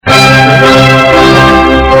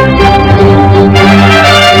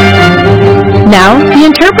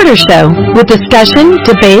Interpreter Show, with discussion,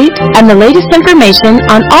 debate, and the latest information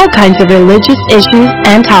on all kinds of religious issues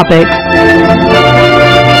and topics.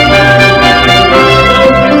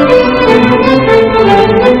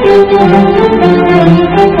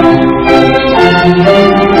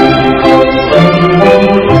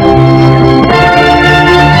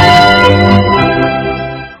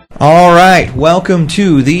 All right, welcome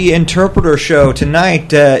to the Interpreter Show. Tonight,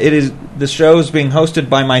 the show is being hosted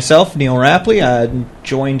by myself, Neil Rapley. I'm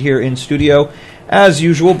joined here in studio, as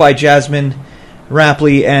usual, by Jasmine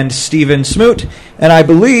Rapley and Stephen Smoot. And I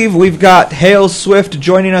believe we've got Hales Swift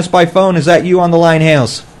joining us by phone. Is that you on the line,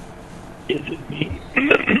 Hales? Is it me?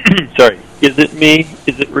 Sorry. Is it me?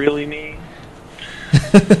 Is it really me?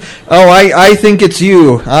 Oh, I think it's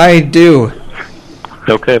you. I do.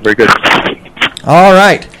 Okay, very good. All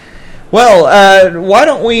right. Well, why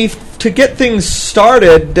don't we, to get things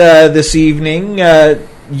started this evening,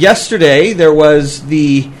 yesterday there was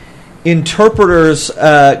the Interpreters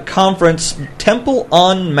Conference, Temple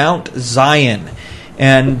on Mount Zion.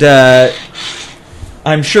 And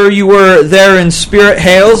I'm sure you were there in spirit,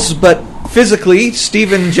 Hales, but physically,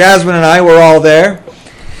 Stephen, Jasmine, and I were all there.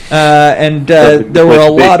 And there were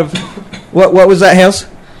a lot of... What was that, Hales?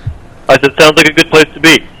 I said, sounds like a good place to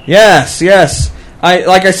be. Yes.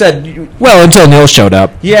 Like I said... Well, until Neil showed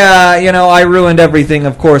up. Yeah, I ruined everything,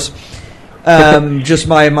 of course. Just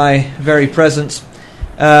my very presence.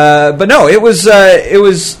 But no, it was...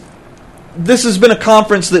 This has been a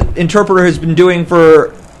conference that Interpreter has been doing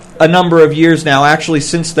for a number of years now, actually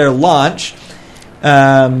since their launch.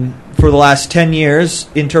 For the last 10 years,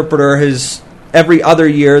 Interpreter has... Every other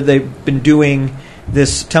year, they've been doing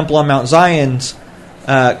this Temple on Mount Zion's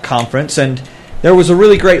conference, and there was a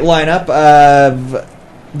really great lineup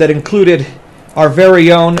that included our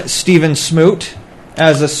very own Stephen Smoot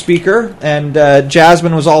as a speaker, and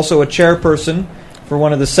Jasmine was also a chairperson for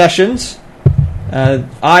one of the sessions.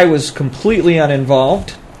 I was completely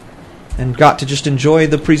uninvolved and got to just enjoy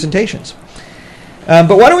the presentations.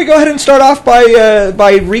 But why don't we go ahead and start off by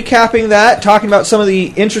recapping that, talking about some of the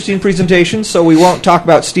interesting presentations, so we won't talk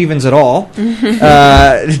about Stephen's at all.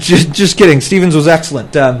 Just kidding. Stephen's was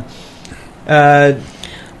excellent. The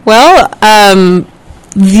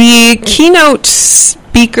keynote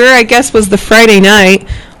speaker, I guess, was the Friday night,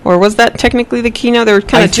 or was that technically the keynote? There were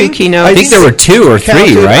kind of two keynotes. I think there were two or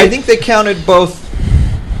three, right? I think they counted both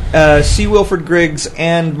C. Wilford Griggs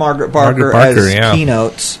and Margaret Barker as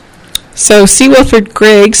keynotes. So C. Wilford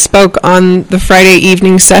Griggs spoke on the Friday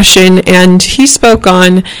evening session, and he spoke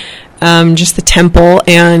on just the temple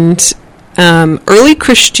and early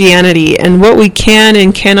Christianity and what we can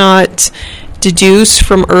and cannot deduce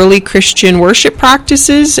from early Christian worship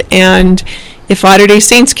practices, and if Latter-day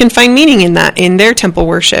Saints can find meaning in that in their temple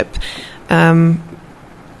worship.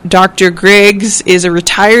 Dr. Griggs is a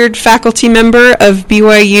retired faculty member of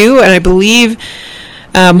BYU, and I believe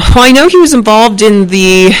I know he was involved in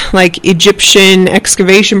the Egyptian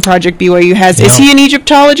excavation project BYU has. Yeah. Is he an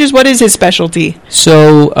Egyptologist? What is his specialty?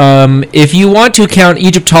 So, if you want to count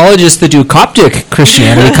Egyptologists that do Coptic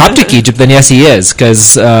Christianity, Coptic Egypt, then yes, he is,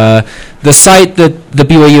 because the site that the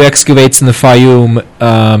BYU excavates in the Fayum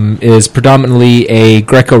is predominantly a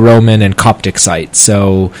Greco-Roman and Coptic site.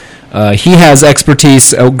 So he has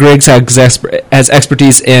expertise. Griggs has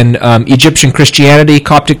expertise in Egyptian Christianity,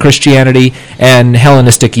 Coptic Christianity, and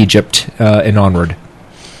Hellenistic Egypt and onward.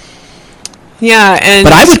 Yeah,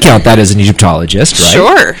 but I would count that as an Egyptologist, right?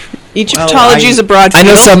 Sure. Egyptology is a broad field.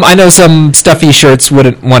 I know some stuffy shirts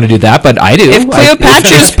wouldn't want to do that, but I do. If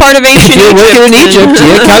Cleopatra is part of ancient Egypt, if you're working in Egypt,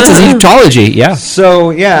 it counts as Egyptology. Yeah.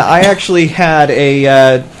 So I actually had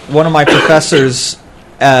one of my professors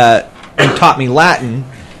who taught me Latin.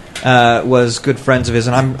 Was good friends of his,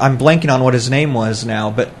 and I'm blanking on what his name was now,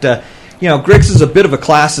 but Griggs is a bit of a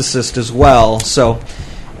classicist as well, so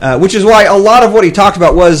which is why a lot of what he talked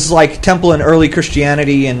about was like temple and early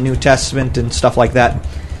Christianity and New Testament and stuff like that.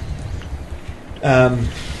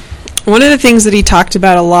 One of the things that he talked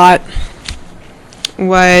about a lot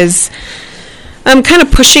was kind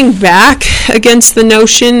of pushing back against the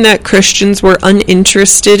notion that Christians were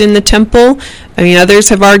uninterested in the temple. I mean, others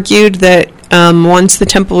have argued that once the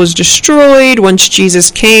temple was destroyed, once Jesus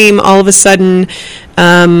came, all of a sudden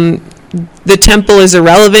the temple is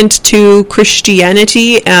irrelevant to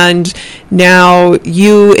Christianity, and now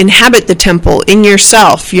you inhabit the temple in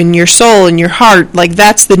yourself, in your soul, in your heart. Like,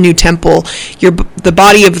 that's the new temple. The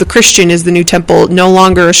body of the Christian is the new temple, no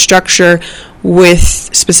longer a structure with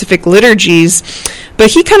specific liturgies.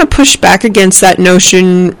 But he kind of pushed back against that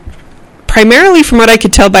notion primarily from what I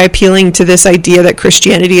could tell by appealing to this idea that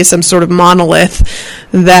Christianity is some sort of monolith,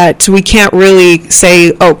 that we can't really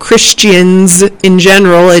say, oh, Christians in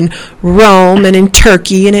general in Rome and in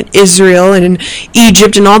Turkey and in Israel and in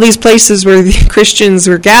Egypt and all these places where the Christians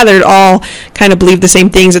were gathered all kind of believe the same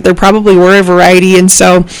things, that there probably were a variety. And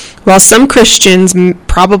so while some Christians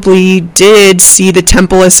probably did see the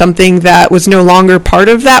temple as something that was no longer part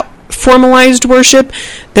of that formalized worship,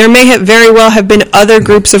 there may have very well have been other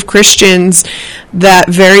groups of Christians that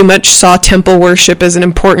very much saw temple worship as an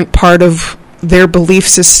important part of their belief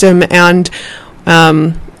system and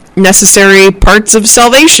necessary parts of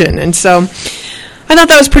salvation. And so I thought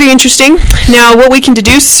that was pretty interesting. Now, what we can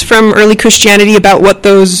deduce from early Christianity about what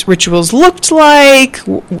those rituals looked like,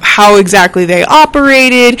 how exactly they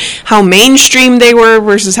operated, how mainstream they were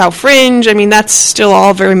versus how fringe, I mean, that's still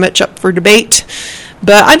all very much up for debate.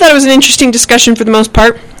 But I thought it was an interesting discussion for the most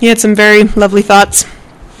part. He had some very lovely thoughts.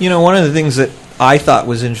 You know, one of the things that I thought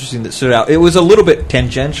was interesting that stood out, it was a little bit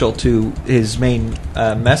tangential to his main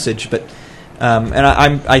message, but and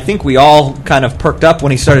I think we all kind of perked up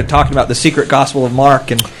when he started talking about the secret gospel of Mark.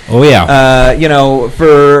 And oh yeah, you know,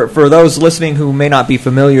 for those listening who may not be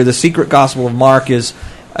familiar, the secret gospel of Mark is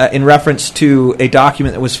in reference to a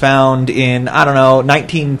document that was found in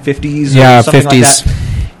 1950s or something 50s. Like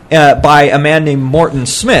that. By a man named Morton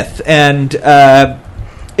Smith, and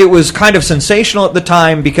it was kind of sensational at the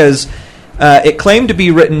time because it claimed to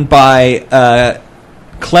be written by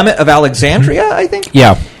Clement of Alexandria, I think.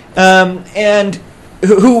 Yeah. And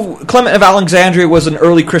who Clement of Alexandria was an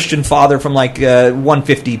early Christian father from like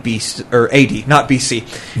 150 BC or AD, not BC.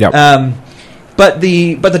 Yep. But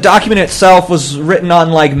the document itself was written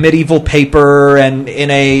on like medieval paper and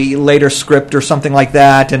in a later script or something like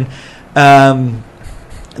that, and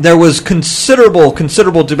there was considerable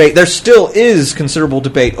debate. There still is considerable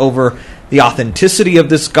debate over the authenticity of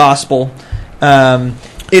this gospel.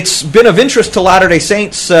 It's been of interest to Latter-day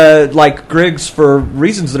Saints like Griggs for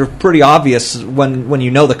reasons that are pretty obvious when you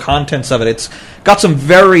know the contents of it. It's got some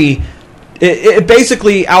very... It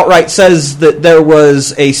basically outright says that there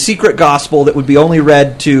was a secret gospel that would be only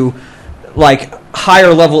read to like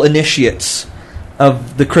higher level initiates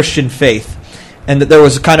of the Christian faith. And that there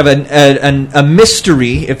was kind of a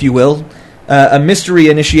mystery, if you will, a mystery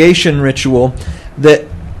initiation ritual that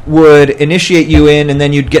would initiate you in, and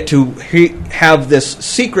then you'd get to have this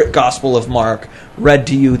secret gospel of Mark read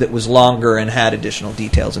to you that was longer and had additional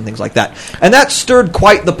details and things like that. And that stirred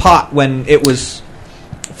quite the pot when it was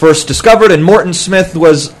first discovered, and Morton Smith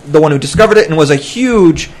was the one who discovered it and was a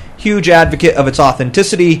huge advocate of its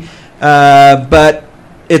authenticity, but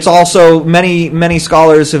it's also, many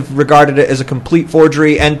scholars have regarded it as a complete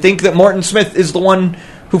forgery and think that Morton Smith is the one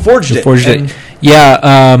who forged it. Yeah,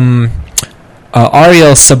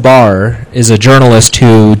 Ariel Sabar is a journalist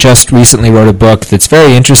who just recently wrote a book that's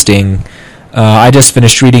very interesting. I just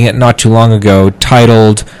finished reading it not too long ago,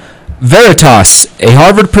 titled Veritas, a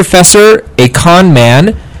Harvard professor, a con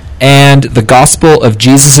man, and the Gospel of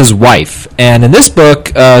Jesus' Wife. And in this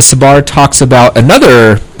book, Sabar talks about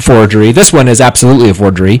another forgery. This one is absolutely a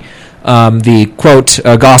forgery. The, quote,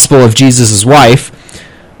 Gospel of Jesus' Wife.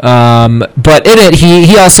 But in it,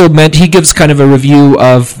 he also he gives kind of a review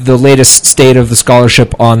of the latest state of the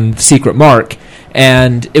scholarship on the Secret Mark.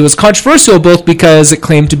 And it was controversial both because it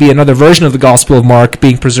claimed to be another version of the Gospel of Mark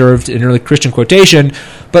being preserved in early Christian quotation,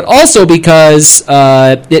 but also because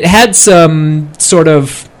it had some sort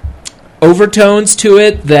of overtones to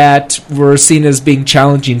it that were seen as being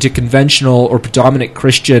challenging to conventional or predominant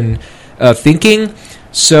Christian thinking.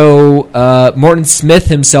 So Morton Smith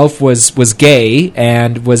himself was gay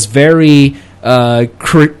and was very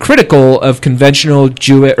critical of conventional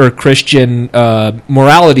Jewish or Christian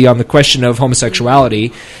morality on the question of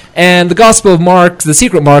homosexuality. And the Gospel of Mark, the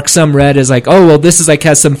Secret Mark, some read as like, oh, well, this is like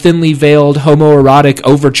has some thinly veiled homoerotic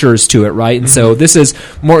overtures to it, right? And so this is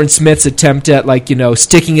Morton Smith's attempt at like,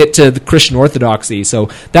 sticking it to the Christian orthodoxy. So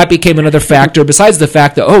that became another factor. Besides the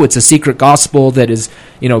fact that, oh, it's a secret gospel that is,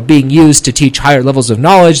 being used to teach higher levels of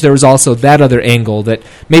knowledge, there was also that other angle that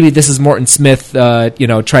maybe this is Morton Smith,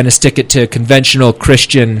 trying to stick it to conventional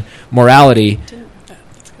Christian morality.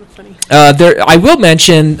 I will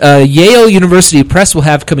mention Yale University Press will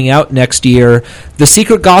have coming out next year The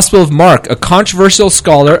Secret Gospel of Mark, a controversial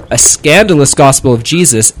scholar, a scandalous gospel of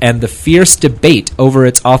Jesus, and the fierce debate over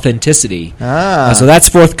its authenticity. So that's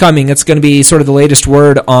forthcoming. It's going to be sort of the latest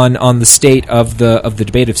word on the state of the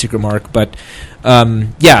debate of Secret Mark. But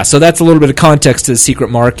so that's a little bit of context to the Secret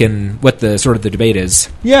Mark and what the sort of the debate is.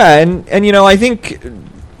 Yeah, and I think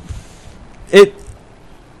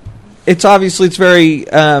it's obviously it's very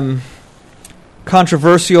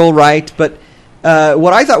controversial, right? But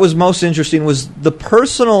what I thought was most interesting was the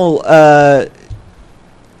personal.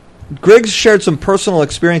 Griggs shared some personal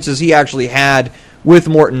experiences he actually had with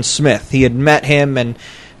Morton Smith. He had met him, and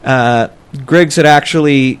Griggs had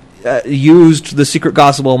actually used the Secret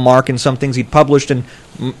Gospel of Mark in some things he'd published, and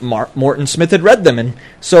Morton Smith had read them, and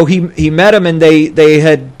so he met him, and they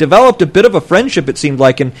had developed a bit of a friendship, it seemed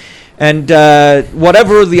like, and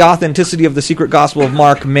whatever the authenticity of the Secret Gospel of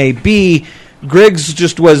Mark may be, Griggs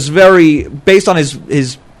just was very, based on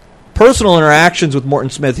his personal interactions with Morton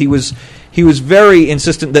Smith, he was very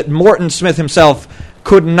insistent that Morton Smith himself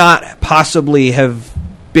could not possibly have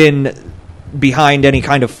been behind any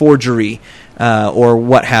kind of forgery or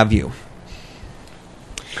what have you.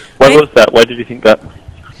 Why was that? Why did you think that?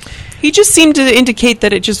 He just seemed to indicate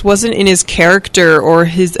that it just wasn't in his character or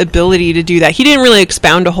his ability to do that. He didn't really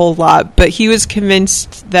expound a whole lot, but he was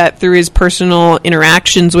convinced that through his personal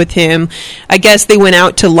interactions with him, I guess they went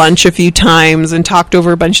out to lunch a few times and talked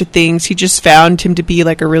over a bunch of things. He just found him to be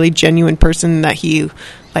like a really genuine person, that he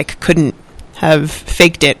like couldn't have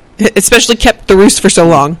faked it, especially kept the ruse for so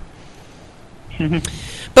long.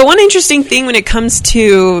 But one interesting thing when it comes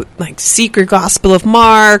to like Secret Gospel of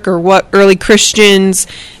Mark, or what early Christians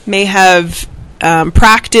may have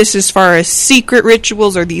practiced as far as secret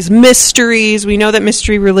rituals or these mysteries, we know that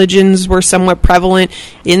mystery religions were somewhat prevalent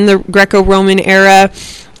in the Greco-Roman era,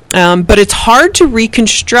 but it's hard to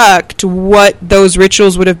reconstruct what those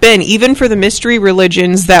rituals would have been, even for the mystery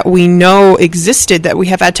religions that we know existed, that we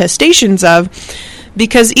have attestations of,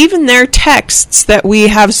 because even their texts that we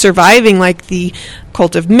have surviving, like the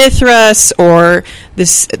Cult of Mithras or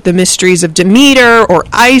the Mysteries of Demeter or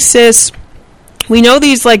Isis, we know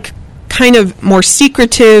these like kind of more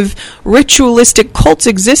secretive, ritualistic cults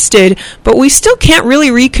existed, but we still can't really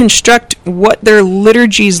reconstruct what their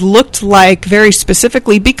liturgies looked like very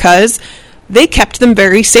specifically, because they kept them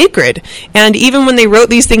very sacred. And even when they wrote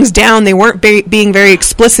these things down, they weren't being very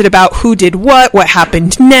explicit about who did what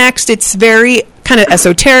happened next. It's very kind of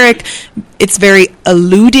esoteric. It's very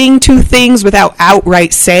alluding to things without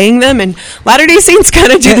outright saying them. And Latter-day Saints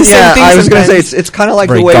kind of do the same thing. I was going to say, it's kind of like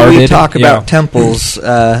very the way guarded, we talk about temples and a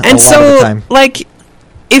lot of the time. Like,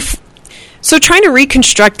 So trying to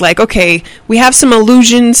reconstruct, like, okay, we have some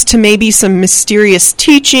allusions to maybe some mysterious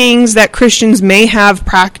teachings that Christians may have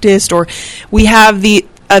practiced, or we have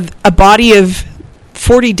a body of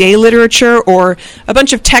 40-day literature, or a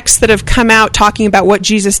bunch of texts that have come out talking about what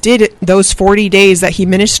Jesus did those 40 days that he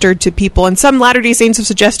ministered to people. And some Latter-day Saints have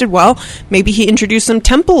suggested, well, maybe he introduced some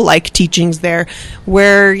temple-like teachings there,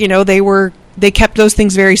 where, you know, they kept those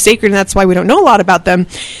things very sacred, and that's why we don't know a lot about them.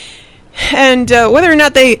 And whether or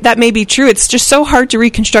not that may be true, it's just so hard to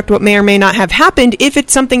reconstruct what may or may not have happened if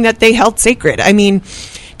it's something that they held sacred. I mean,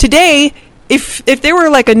 today, if there were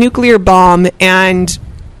like a nuclear bomb and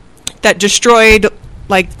that destroyed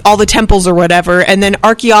like all the temples or whatever, and then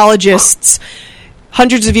archaeologists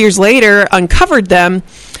hundreds of years later uncovered them,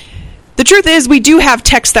 the truth is we do have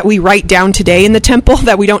texts that we write down today in the temple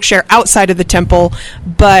that we don't share outside of the temple.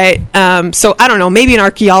 But so I don't know, maybe an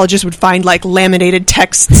archaeologist would find like laminated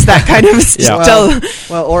texts that kind of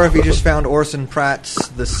well, or if he just found Orson Pratt's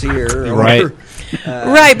The Seer, right?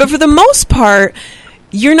 Right, but for the most part,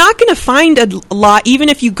 you're not going to find a lot, even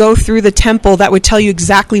if you go through the temple, that would tell you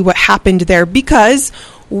exactly what happened there, because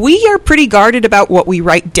we are pretty guarded about what we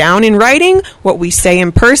write down in writing, what we say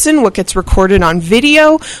in person, what gets recorded on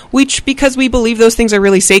video, because we believe those things are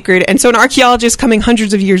really sacred. And so an archaeologist coming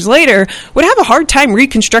hundreds of years later would have a hard time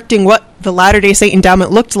reconstructing what the Latter-day Saint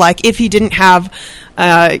endowment looked like if he didn't have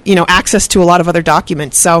access to a lot of other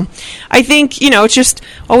documents. So I think, it's just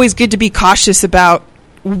always good to be cautious about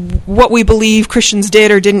what we believe Christians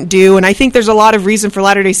did or didn't do. And I think there's a lot of reason for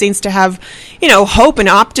Latter-day Saints to have, hope and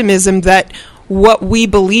optimism that what we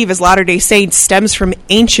believe as Latter-day Saints stems from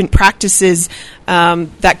ancient practices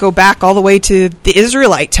that go back all the way to the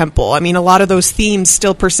Israelite temple. I mean, a lot of those themes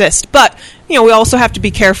still persist. But, we also have to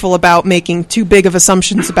be careful about making too big of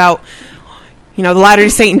assumptions about, the Latter-day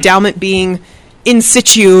Saint endowment being in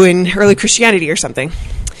situ in early Christianity or something.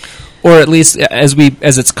 Or at least, as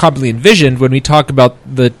it's commonly envisioned, when we talk about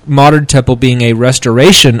the modern temple being a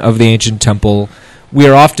restoration of the ancient temple,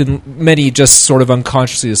 many just sort of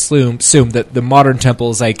unconsciously assume that the modern temple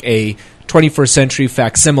is like a 21st century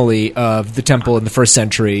facsimile of the temple in the 1st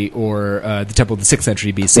century, or the temple in the 6th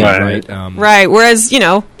century BC, right? Right, whereas,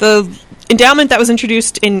 the endowment that was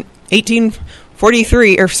introduced in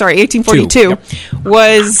 1842,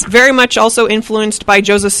 was very much also influenced by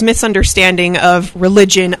Joseph Smith's understanding of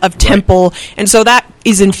religion, of temple, and so that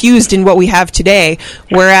is infused in what we have today.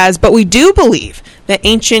 But we do believe the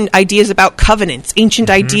ancient ideas about covenants, ancient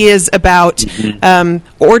ideas about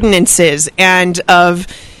ordinances, and of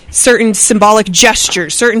certain symbolic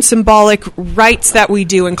gestures, certain symbolic rites that we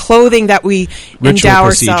do, and clothing that we endow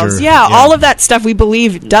ourselves. Yeah, all of that stuff we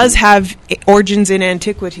believe does have origins in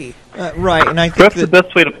antiquity. Right, and I think perhaps the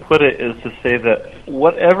best way to put it is to say that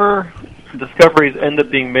whatever discoveries end up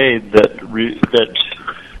being made that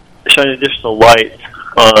shine additional light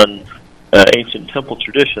on ancient temple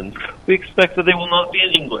traditions, we expect that they will not be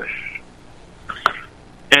in English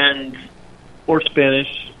or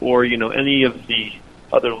Spanish or any of the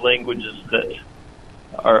other languages that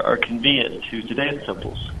are convenient to today's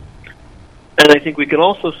temples. And I think we can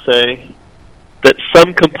also say that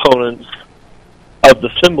some components of the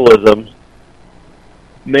symbolism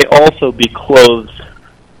may also be clothed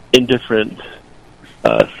in different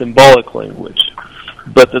symbolic language,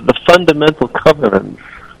 but that the fundamental covenants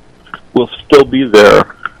will still be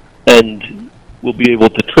there and will be able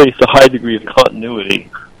to trace a high degree of continuity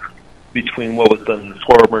between what was done in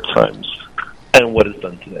former times and what is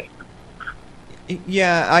done today.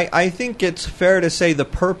 Yeah, I think it's fair to say the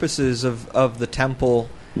purposes of the temple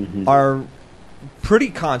are pretty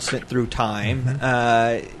constant through time,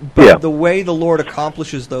 but the way the Lord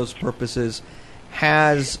accomplishes those purposes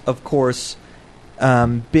has, of course,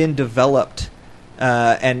 been developed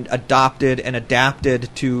and adopted and adapted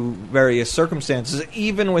to various circumstances,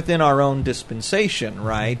 even within our own dispensation,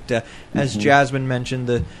 right? As Jasmine mentioned,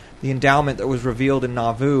 the endowment that was revealed in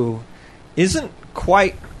Nauvoo isn't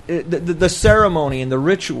quite... The ceremony and the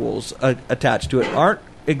rituals attached to it aren't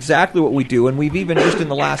exactly what we do, and we've even just in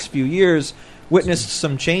the last few years witnessed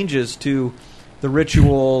some changes to the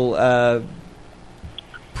ritual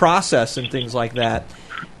process and things like that.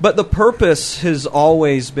 But the purpose has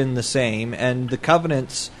always been the same, and the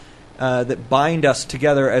covenants that bind us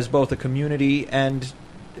together as both a community and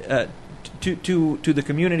to the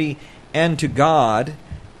community and to God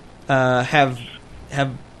have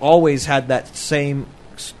always had that same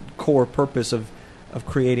core purpose of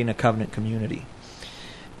creating a covenant community.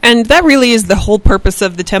 And that really is the whole purpose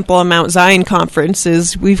of the Temple on Mount Zion Conference.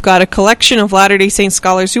 Is we've got a collection of Latter-day Saint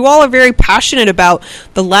scholars who all are very passionate about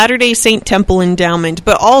the Latter-day Saint Temple endowment,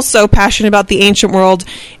 but also passionate about the ancient world,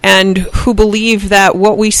 and who believe that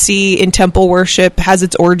what we see in temple worship has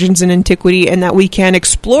its origins in antiquity, and that we can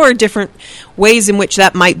explore different ways in which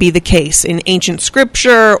that might be the case in ancient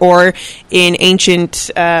scripture or in ancient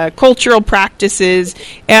cultural practices.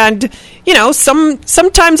 And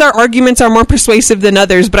sometimes our arguments are more persuasive than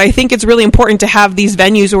others, but I think it's really important to have these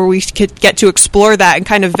venues where we get to explore that and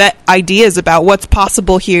kind of vet ideas about what's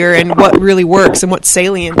possible here and what really works and what's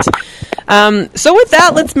salient. So with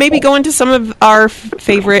that, let's maybe go into some of our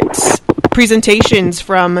favorite presentations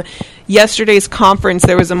from yesterday's conference.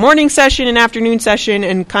 There was a morning session, an afternoon session,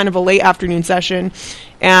 and kind of a late afternoon session.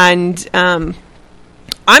 And I'm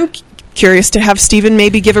curious to have Stephen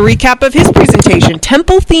maybe give a recap of his presentation,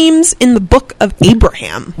 Temple Themes in the Book of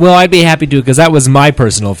Abraham. Well, I'd be happy to, because that was my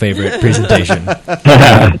personal favorite presentation.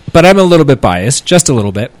 But I'm a little bit biased, just a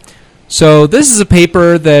little bit. So this is a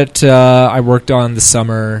paper that I worked on this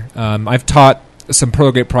summer. I've taught some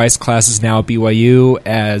Pearl Great Price classes now at BYU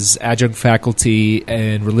as adjunct faculty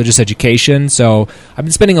in religious education. So I've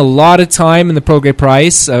been spending a lot of time in the Pearl Great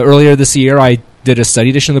Price. Earlier this year, I did a study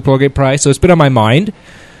edition of the Pearl Great Price, so it's been on my mind.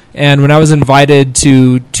 And when I was invited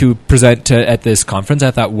to present at this conference,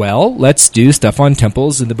 I thought, well, let's do stuff on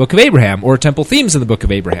temples in the Book of Abraham, or temple themes in the Book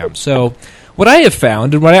of Abraham. So what I have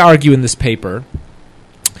found, and what I argue in this paper,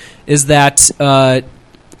 is that a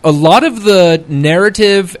lot of the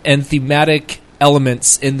narrative and thematic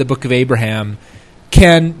elements in the Book of Abraham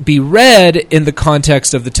can be read in the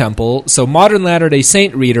context of the temple. So modern Latter-day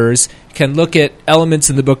Saint readers can look at elements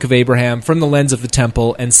in the Book of Abraham from the lens of the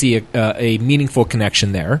temple and see a meaningful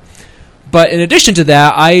connection there. But in addition to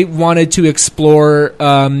that, I wanted to explore,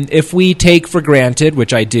 if we take for granted,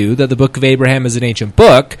 which I do, that the Book of Abraham is an ancient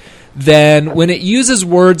book, then when it uses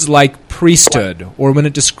words like priesthood, or when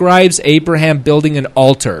it describes Abraham building an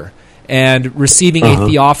altar and receiving a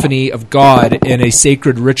theophany of God in a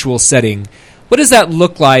sacred ritual setting, what does that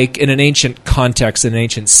look like in an ancient context, in an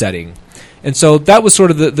ancient setting? And so that was sort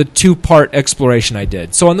of the two-part exploration I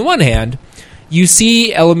did. So on the one hand, you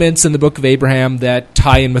see elements in the Book of Abraham that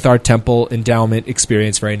tie in with our temple endowment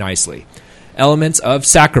experience very nicely. Elements of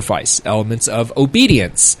sacrifice, elements of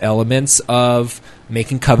obedience, elements of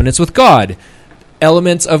making covenants with God,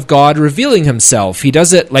 elements of God revealing himself. He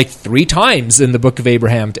does it like 3 times in the Book of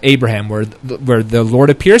Abraham to Abraham, where the Lord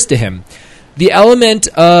appears to him. The element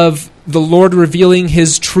of the Lord revealing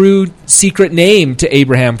his true secret name to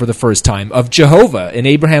Abraham for the first time, of Jehovah. And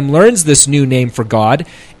Abraham learns this new name for God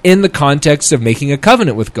in the context of making a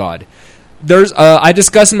covenant with God. I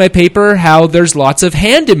discuss in my paper how there's lots of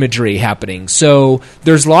hand imagery happening. So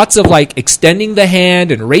there's lots of like extending the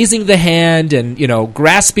hand and raising the hand and,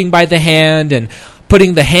 grasping by the hand and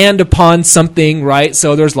putting the hand upon something, right?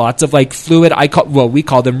 So there's lots of like fluid, we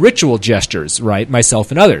call them ritual gestures, right?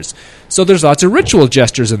 Myself and others. So there's lots of ritual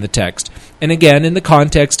gestures in the text. And again, in the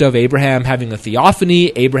context of Abraham having a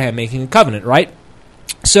theophany, Abraham making a covenant, right?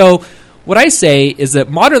 So what I say is that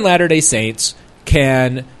modern Latter-day Saints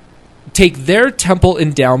can take their temple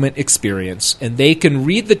endowment experience and they can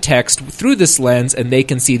read the text through this lens and they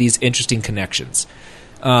can see these interesting connections.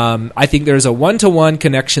 I think there's a one-to-one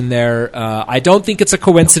connection there. I don't think it's a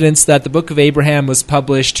coincidence that the Book of Abraham was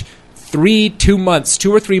published 2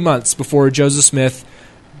 or 3 months before Joseph Smith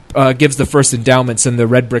gives the first endowments in the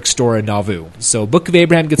red brick store in Nauvoo. So Book of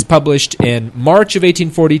Abraham gets published in March of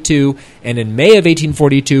 1842, and in May of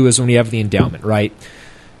 1842 is when we have the endowment, right?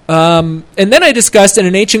 And then I discussed in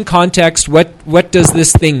an ancient context, what does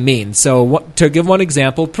this thing mean? So to give one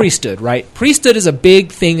example, priesthood, right? Priesthood is a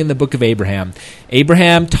big thing in the Book of Abraham.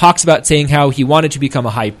 Abraham talks about saying how he wanted to become a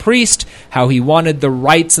high priest, how he wanted the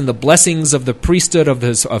rights and the blessings of the priesthood of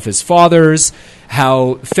his fathers,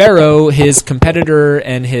 how Pharaoh, his competitor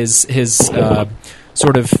and his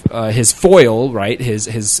foil, right?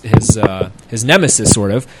 His nemesis,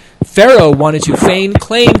 sort of. Pharaoh wanted to feign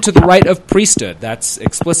claim to the right of priesthood. That's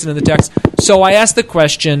explicit in the text. So I asked the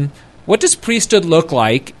question, what does priesthood look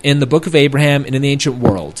like in the Book of Abraham and in the ancient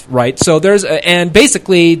world, right? So and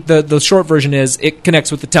basically the short version is it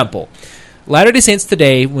connects with the temple. Latter-day Saints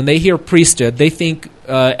today, when they hear priesthood, they think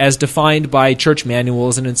as defined by church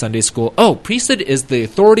manuals and in Sunday school, priesthood is the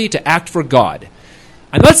authority to act for God.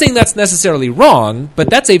 I'm not saying that's necessarily wrong, but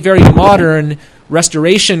that's a very modern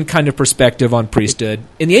restoration kind of perspective on priesthood.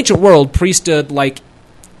 In the ancient world, priesthood, like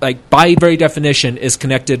by very definition, is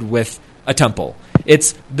connected with a temple.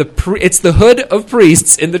 It's the hood of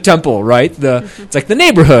priests in the temple, right? It's like the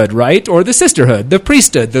neighborhood, right, or the sisterhood, the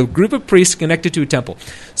priesthood, the group of priests connected to a temple.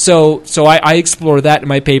 So I explore that in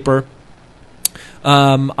my paper.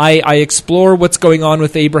 I explore what's going on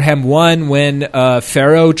with Abraham 1 when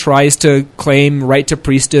Pharaoh tries to claim right to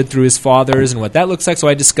priesthood through his fathers and what that looks like. So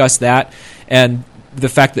I discuss that and the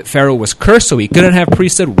fact that Pharaoh was cursed, so he couldn't have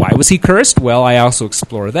priesthood. Why was he cursed? Well, I also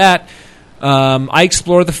explore that. I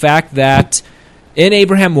explore the fact that in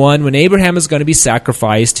Abraham 1, when Abraham is going to be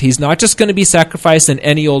sacrificed, he's not just going to be sacrificed in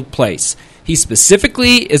any old place. He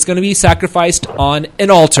specifically is going to be sacrificed on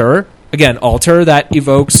an altar. Again, altar that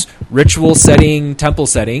evokes ritual setting, temple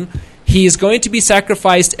setting. He is going to be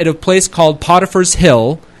sacrificed at a place called Potiphar's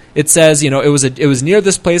Hill. It says, it was near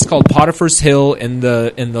this place called Potiphar's Hill in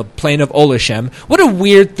the plain of Olishem. What a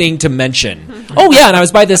weird thing to mention. Oh yeah, and I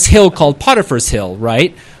was by this hill called Potiphar's Hill,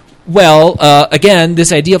 right? Well, again,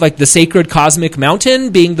 this idea of like the sacred cosmic mountain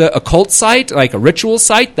being the occult site, like a ritual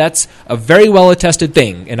site, that's a very well attested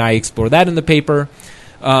thing, and I explore that in the paper.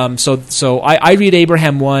 So I read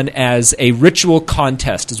Abraham 1 as a ritual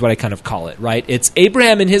contest, is what I kind of call it, right? It's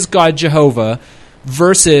Abraham and his God Jehovah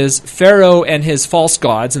versus Pharaoh and his false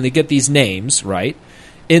gods, and they get these names, right,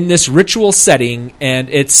 in this ritual setting, and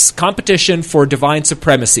it's competition for divine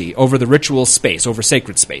supremacy over the ritual space, over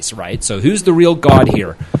sacred space, right? So who's the real God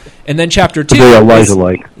here? And then chapter 2 very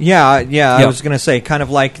Elijah-like. Yeah, I was going to say, kind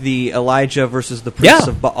of like the Elijah versus the priests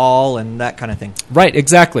of Baal and that kind of thing. Right,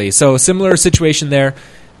 exactly. So similar situation there.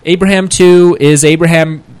 Abraham 2 is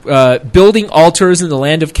Abraham building altars in the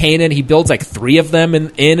land of Canaan. He builds like 3 of them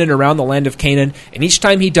in and around the land of Canaan. And each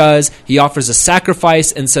time he does, he offers a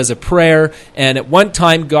sacrifice and says a prayer. And at one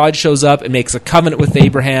time, God shows up and makes a covenant with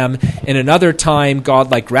Abraham. And another time,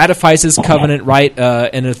 God ratifies his covenant, right?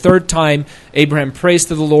 And a third time, Abraham prays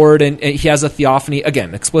to the Lord and he has a theophany.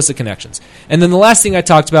 Again, explicit connections. And then the last thing I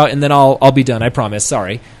talked about, and then I'll be done, I promise,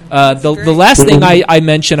 sorry. The last thing I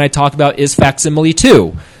mentioned, I talk about is facsimile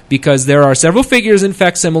 2. Because there are several figures in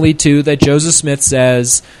facsimile 2 that Joseph Smith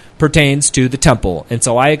says pertains to the temple. And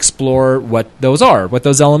so I explore what those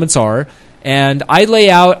elements are. And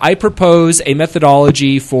I propose a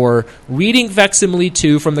methodology for reading facsimile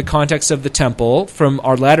 2 from the context of the temple, from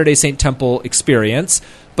our Latter-day Saint temple experience.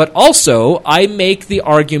 But also, I make the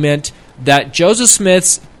argument that Joseph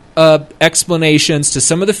Smith's explanations to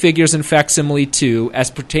some of the figures in facsimile 2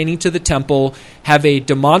 as pertaining to the temple have a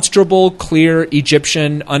demonstrable, clear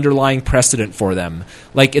Egyptian underlying precedent for them.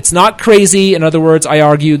 Like, it's not crazy. In other words, I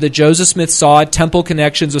argue that Joseph Smith saw temple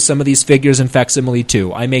connections with some of these figures in facsimile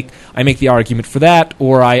 2. I make the argument for that,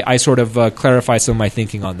 or I sort of clarify some of my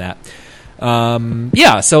thinking on that.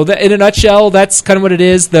 So in a nutshell, that's kind of what it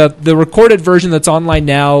is. The recorded version that's online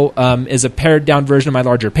now is a pared down version of my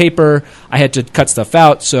larger paper. I had to cut stuff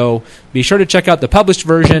out, so be sure to check out the published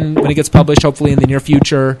version when it gets published, hopefully in the near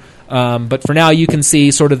future. But for now, you can see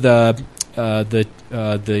sort of the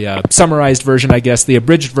summarized version, I guess, the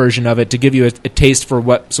abridged version of it, to give you a taste for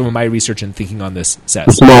what some of my research and thinking on this says.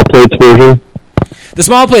 The small plates version? The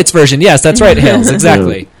small plates version, yes, that's right, Hales,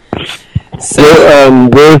 exactly. So,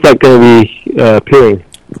 where is that going to be appearing?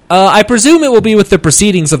 I presume it will be with the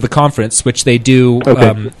proceedings of the conference, which they do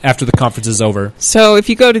after the conference is over. So if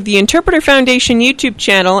you go to the Interpreter Foundation YouTube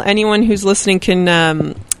channel, anyone who's listening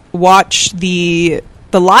can watch the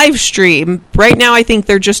live stream. Right now, I think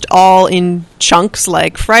they're just all in chunks,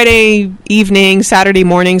 like Friday evening, Saturday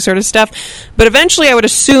morning sort of stuff. But eventually, I would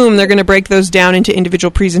assume they're going to break those down into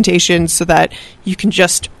individual presentations so that you can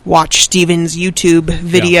just watch Stephen's YouTube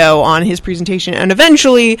video on his presentation. And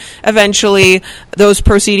eventually, those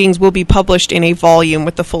proceedings will be published in a volume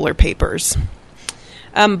with the fuller papers.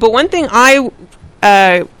 But one thing I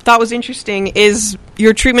thought was interesting is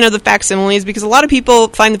your treatment of the facsimiles, because a lot of people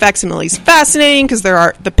find the facsimiles fascinating because there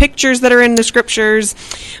are the pictures that are in the scriptures,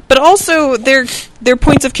 but also they're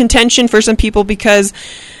points of contention for some people because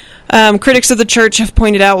critics of the church have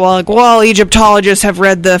pointed out, well, Egyptologists have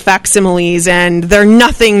read the facsimiles and they're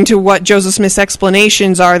nothing to what Joseph Smith's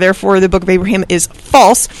explanations are, therefore the Book of Abraham is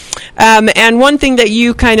false. And one thing that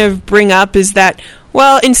you kind of bring up is that,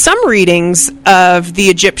 well, in some readings of the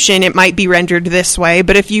Egyptian, it might be rendered this way,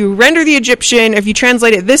 but if you render the Egyptian, if you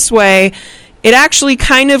translate it this way, it actually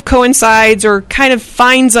kind of coincides or kind of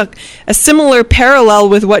finds a similar parallel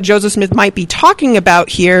with what Joseph Smith might be talking about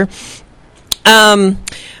here.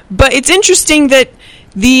 But it's interesting that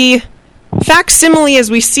the facsimile as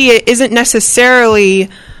we see it isn't necessarily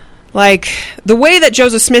like the way that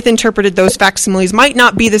Joseph Smith interpreted those facsimiles might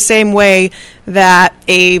not be the same way that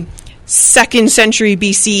a 2nd century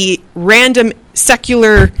BC random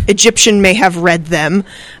secular Egyptian may have read them.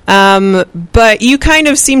 But you kind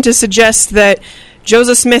of seem to suggest that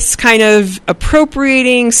Joseph Smith's kind of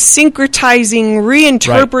appropriating, syncretizing,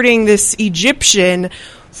 reinterpreting this Egyptian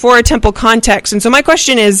for a temple context. And so my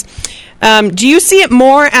question is, do you see it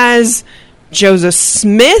more as Joseph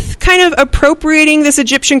Smith kind of appropriating this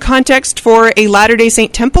Egyptian context for a Latter-day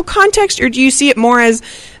Saint temple context, or do you see it more as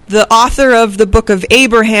the author of the Book of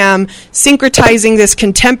Abraham syncretizing this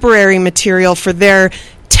contemporary material for their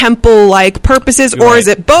temple-like purposes, or is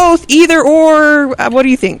it both, either or? What do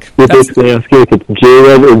you think? You're basically asking if it's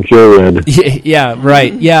J-Red or Joe-Red. Yeah,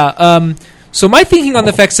 right. Yeah. So my thinking on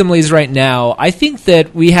the facsimiles right now, I think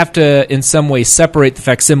that we have to, in some way, separate the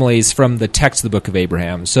facsimiles from the text of the Book of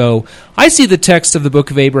Abraham. So I see the text of the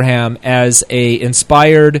Book of Abraham as a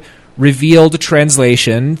inspired, revealed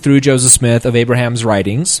translation through Joseph Smith of Abraham's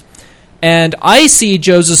writings. And I see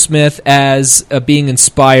Joseph Smith as being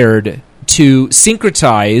inspired to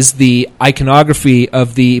syncretize the iconography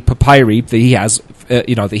of the papyri that he has,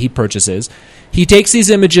 that he purchases. He takes these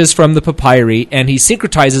images from the papyri and he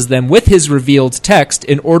syncretizes them with his revealed text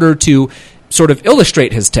in order to sort of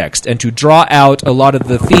illustrate his text and to draw out a lot of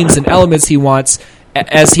the themes and elements he wants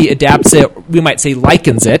as he adapts it, we might say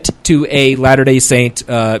likens it, to a Latter-day Saint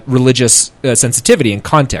religious sensitivity and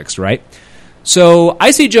context, right? So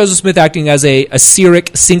I see Joseph Smith acting as a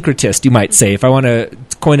Syriac syncretist, you might say, if I want to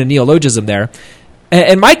coin a neologism there.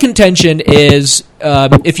 And my contention is,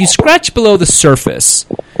 if you scratch below the surface,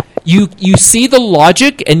 you see the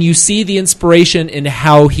logic and you see the inspiration in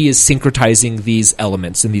how he is syncretizing these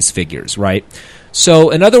elements and these figures, right? So,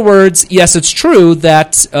 in other words, yes, it's true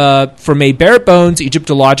that from a bare-bones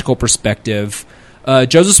Egyptological perspective,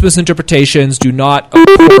 Joseph Smith's interpretations do not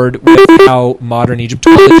accord with how modern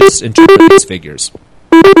Egyptologists interpret these figures.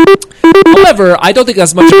 However, I don't think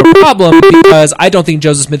that's much of a problem because I don't think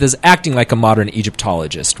Joseph Smith is acting like a modern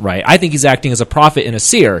Egyptologist, right? I think he's acting as a prophet and a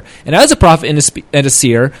seer. And as a prophet and a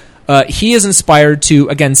seer, he is inspired to,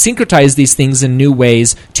 again, syncretize these things in new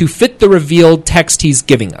ways to fit the revealed text he's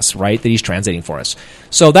giving us, right, that he's translating for us.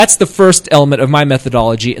 So that's the first element of my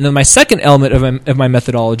methodology. And then my second element of my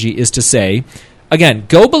methodology is to say, again,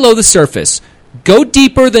 go below the surface. Go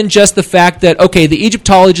deeper than just the fact that, okay, the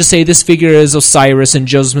Egyptologists say this figure is Osiris and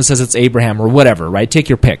Joseph Smith says it's Abraham or whatever, right? Take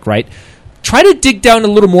your pick, right? Try to dig down a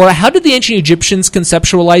little more. How did the ancient Egyptians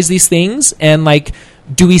conceptualize these things? And,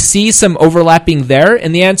 do we see some overlapping there?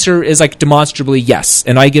 And the answer is, demonstrably yes.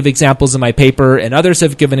 And I give examples in my paper, and others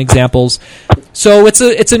have given examples. So it's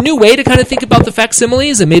a new way to kind of think about the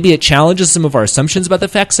facsimiles, and maybe it challenges some of our assumptions about the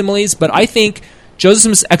facsimiles. But I think Joseph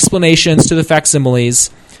Smith's explanations to the facsimiles,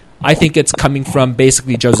 I think it's coming from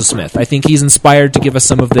basically Joseph Smith. I think he's inspired to give us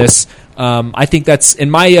some of this I think that's,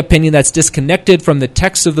 in my opinion, that's disconnected from the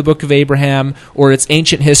text of the Book of Abraham or its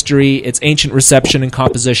ancient history, its ancient reception and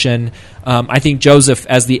composition. I think Joseph,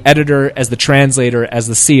 as the editor, as the translator, as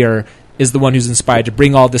the seer, is the one who's inspired to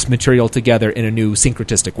bring all this material together in a new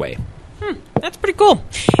syncretistic way. That's pretty cool.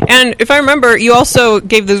 And if I remember, you also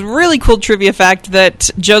gave this really cool trivia fact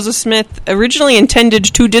that Joseph Smith originally intended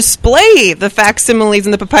to display the facsimiles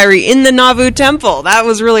and the papyri in the Nauvoo Temple. That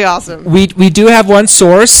was really awesome. We do have one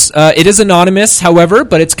source. It is anonymous, however,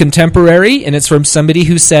 but it's contemporary, and it's from somebody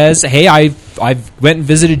who says, hey, I've went and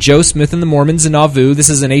visited Joe Smith and the Mormons in Nauvoo.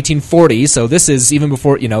 This is in 1840, so this is even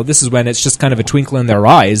before, this is when it's just kind of a twinkle in their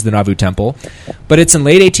eyes, the Nauvoo Temple. But it's in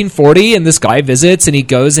late 1840, and this guy visits, and he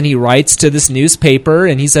goes and he writes to this newspaper,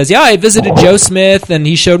 and he says, yeah, I visited Joe Smith, and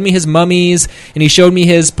he showed me his mummies, and he showed me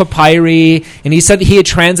his papyri, and he said that he had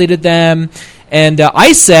translated them. And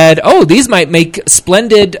I said, oh, these might make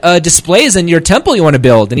splendid displays in your temple you want to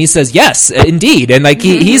build. And he says, yes, indeed. And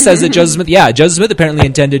he says that Joseph Smith apparently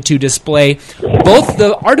intended to display both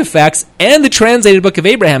the artifacts and the translated Book of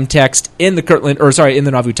Abraham text in the in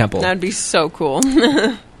the Nauvoo Temple. That'd be so cool.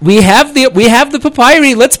 We have the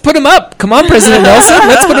papyri. Let's put them up. Come on, President Nelson.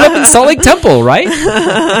 Let's put them up in Salt Lake Temple, right?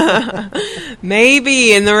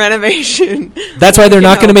 Maybe in the renovation. That's why they're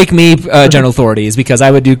not going to make me general authority, is because I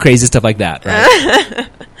would do crazy stuff like that, right?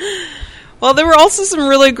 Well, there were also some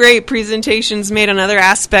really great presentations made on other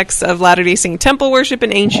aspects of Latter-day Saint temple worship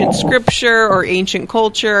in ancient scripture or ancient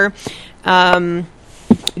culture.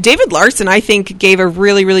 David Larson, I think, gave a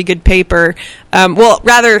really, really good paper.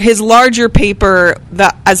 His larger paper,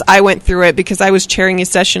 that as I went through it, because I was chairing his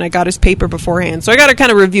session, I got his paper beforehand. So I got to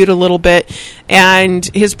kind of review it a little bit. And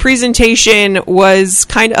his presentation was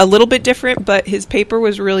kind of a little bit different, but his paper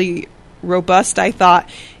was really robust, I thought,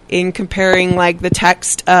 in comparing the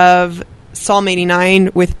text of Psalm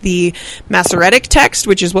 89 with the Masoretic text,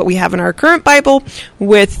 which is what we have in our current Bible,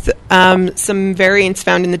 with some variants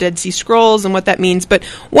found in the Dead Sea Scrolls and what that means. But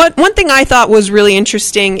one thing I thought was really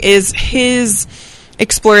interesting is his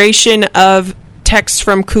exploration of texts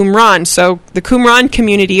from Qumran. So the Qumran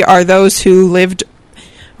community are those who lived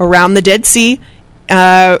around the Dead Sea,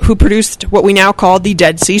 who produced what we now call the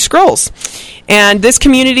Dead Sea Scrolls. And this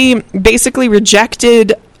community basically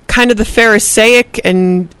rejected kind of the Pharisaic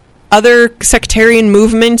and other sectarian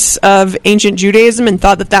movements of ancient Judaism and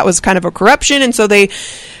thought that was kind of a corruption, and so they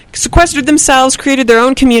sequestered themselves, created their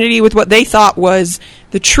own community with what they thought was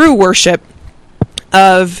the true worship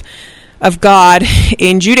of God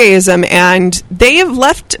in Judaism. And they have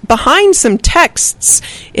left behind some texts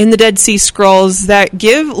in the Dead Sea Scrolls that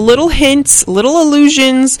give little hints, little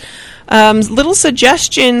allusions, little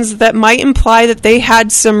suggestions that might imply that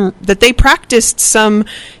they practiced some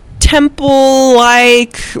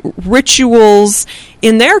temple-like rituals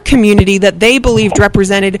in their community that they believed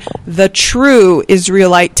represented the true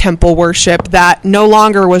Israelite temple worship that no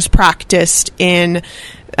longer was practiced in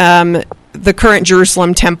the current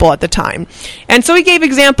Jerusalem temple at the time. And so he gave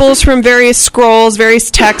examples from various scrolls,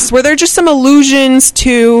 various texts, where there are just some allusions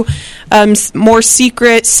to more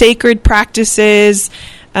secret, sacred practices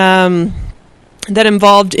that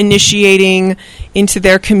involved initiating into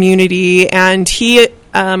their community. And he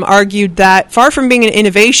argued that far from being an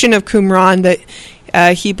innovation of Qumran, that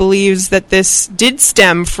he believes that this did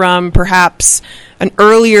stem from perhaps an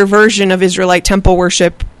earlier version of Israelite temple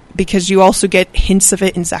worship, because you also get hints of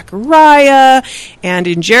it in Zechariah and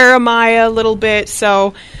in Jeremiah a little bit.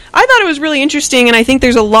 So I thought it was really interesting, and I think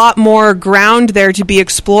there's a lot more ground there to be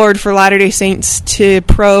explored for Latter-day Saints to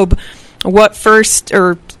probe what first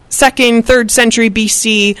or second, 3rd century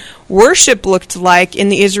BC worship looked like in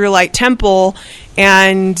the Israelite temple,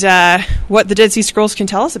 and what the Dead Sea Scrolls can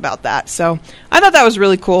tell us about that. So I thought that was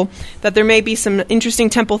really cool, that there may be some interesting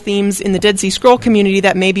temple themes in the Dead Sea Scroll community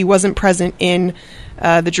that maybe wasn't present in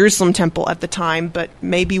the Jerusalem temple at the time, but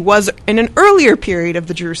maybe was in an earlier period of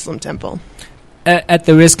the Jerusalem temple. At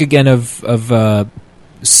the risk again of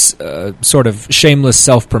sort of shameless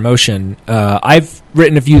self-promotion, I've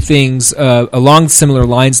written a few things along similar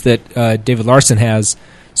lines that David Larson has.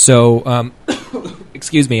 So,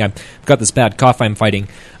 excuse me, I've got this bad cough I'm fighting.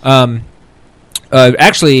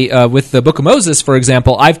 Actually, with the Book of Moses, for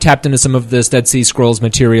example, I've tapped into some of this Dead Sea Scrolls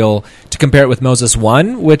material to compare it with Moses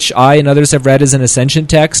 1, which I and others have read as an ascension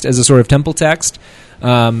text, as a sort of temple text.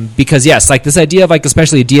 Because yes, this idea of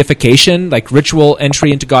especially deification, ritual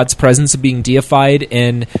entry into God's presence and being deified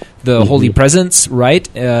in the holy presence, right?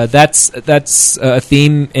 That's a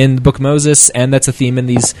theme in the Book of Moses, and that's a theme in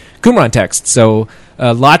these Qumran texts. So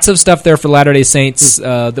lots of stuff there for Latter-day Saints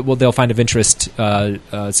that they'll find of interest.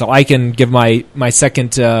 So I can give my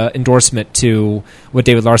second endorsement to what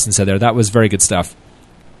David Larson said there. That was very good stuff.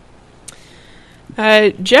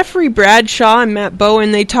 Jeffrey Bradshaw and Matt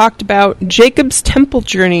Bowen, they talked about Jacob's temple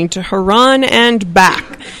journey to Haran and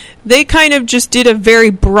back. They kind of just did a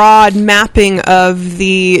very broad mapping of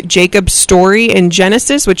the Jacob story in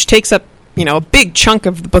Genesis, which takes up, a big chunk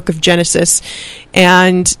of the book of Genesis,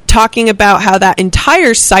 and talking about how that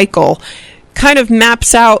entire cycle kind of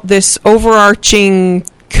maps out this overarching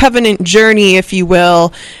covenant journey, if you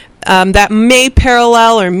will, that may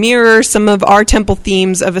parallel or mirror some of our temple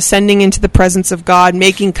themes of ascending into the presence of God,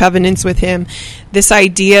 making covenants with Him. This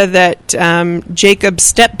idea that Jacob,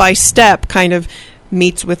 step by step, kind of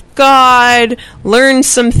meets with God, learns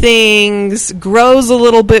some things, grows a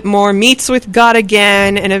little bit more, meets with God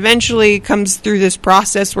again, and eventually comes through this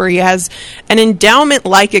process where he has an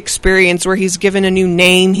endowment-like experience where he's given a new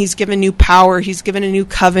name, he's given new power, he's given a new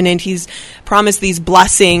covenant, he's promised these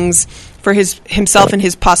blessings for himself and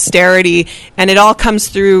his posterity, and it all comes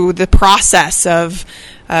through the process of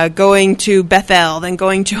going to Bethel, then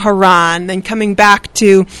going to Haran, then coming back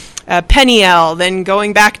to Peniel, then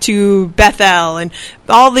going back to Bethel, and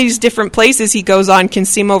all these different places he goes on can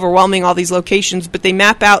seem overwhelming, all these locations, but they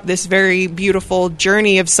map out this very beautiful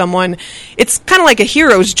journey of someone. It's kind of like a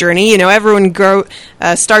hero's journey. Everyone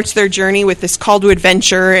starts their journey with this call to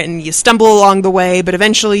adventure, and you stumble along the way, but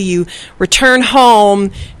eventually you return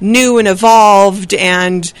home new and evolved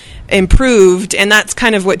and improved, and that's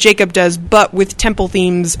kind of what Jacob does, but with temple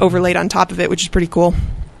themes overlaid on top of it, which is pretty cool.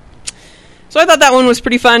 So I thought that one was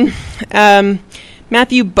pretty fun.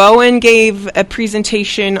 Matthew Bowen gave a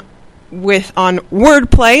presentation on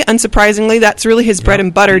wordplay. Unsurprisingly, that's really his bread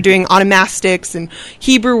and butter, doing onomastics and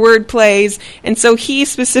Hebrew word plays. And so he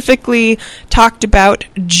specifically talked about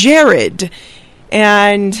Jared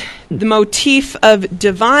and the motif of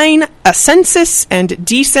divine ascensus and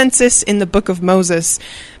descensus in the Book of Moses.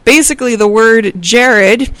 Basically, the word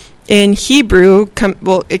Jared in Hebrew,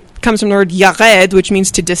 it comes from the word yared, which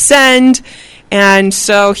means to descend. And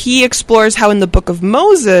so he explores how in the Book of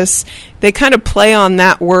Moses, they kind of play on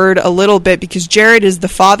that word a little bit, because Jared is the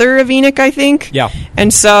father of Enoch, I think. Yeah.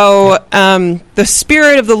 And so the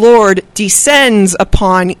Spirit of the Lord descends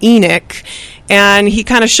upon Enoch, and he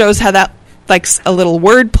kind of shows how that, like, a little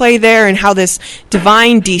word play there, and how this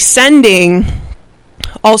divine descending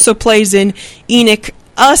also plays in Enoch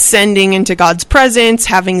ascending into God's presence,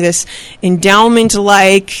 having this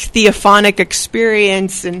endowment-like theophonic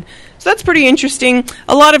experience. And so that's pretty interesting.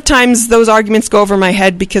 A lot of times those arguments go over my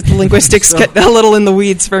head because the linguistics get a little in the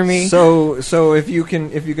weeds for me. So if you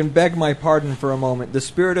can beg my pardon for a moment, the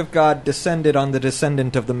Spirit of God descended on the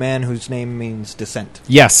descendant of the man whose name means descent.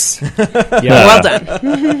 Yes. Yeah. Well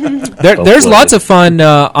done. There's lots of fun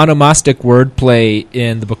onomastic wordplay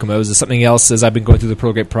in the Book of Moses. Something else, as I've been going through the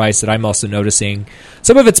Pearl Great Price, that I'm also noticing.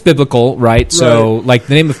 Some of it's biblical, right? So, like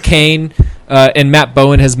the name of Cain, and Matt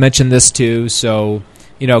Bowen has mentioned this too. So,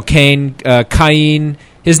 Cain,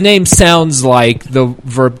 his name sounds like the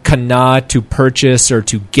verb kana, to purchase or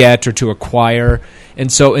to get or to acquire.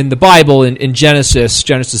 And so in the Bible, in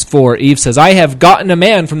Genesis 4, Eve says, "I have gotten a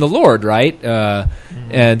man from the Lord," right?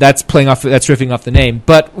 And that's riffing off the name.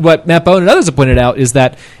 But what Matt Bowen and others have pointed out is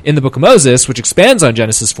that in the Book of Moses, which expands on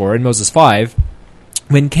Genesis 4, in Moses 5,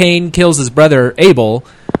 when Cain kills his brother Abel,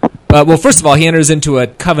 well, first of all, he enters into a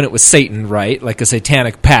covenant with Satan, right? Like a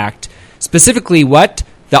satanic pact. Specifically what?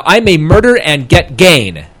 That I may murder and get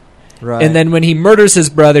gain. Right. And then when he murders his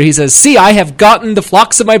brother, he says, "See, I have gotten the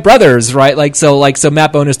flocks of my brothers," right? So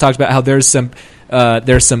Matt Bowen has talked about how there's some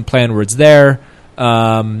play on words there.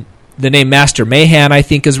 The name Master Mahan, I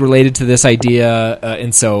think, is related to this idea.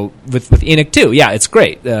 And so with Enoch too. Yeah, it's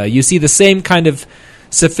great. You see the same kind of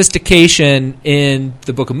sophistication in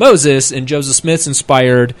the Book of Moses, in Joseph Smith's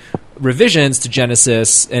inspired revisions to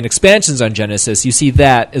Genesis and expansions on Genesis. You see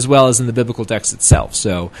that as well as in the biblical text itself.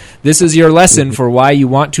 So this is your lesson for why you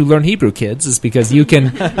want to learn Hebrew, kids, is because you can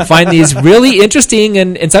find these really interesting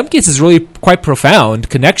and in some cases really quite profound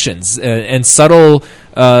connections and subtle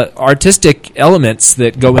artistic elements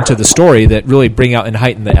that go into the story that really bring out and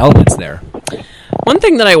heighten the elements there. One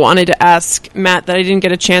thing that I wanted to ask Matt that I didn't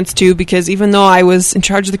get a chance to, because even though I was in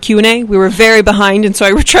charge of the Q&A, we were very behind, and so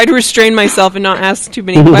I tried to restrain myself and not ask too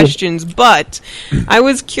many questions. But I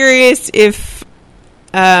was curious if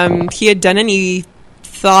he had done any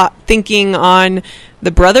thinking on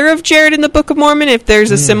the brother of Jared in the Book of Mormon, if there's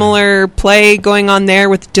a similar play going on there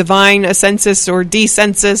with divine ascensus or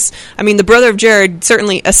descensus. I mean, the brother of Jared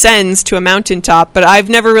certainly ascends to a mountaintop, but I've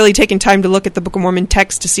never really taken time to look at the Book of Mormon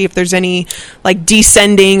text to see if there's any like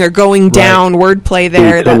descending or going down wordplay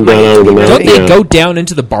there. Don't they go down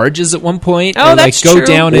into the barges at one point? Oh, or that's go true.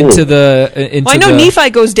 Down into the. I know Nephi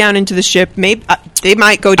goes down into the ship. Maybe They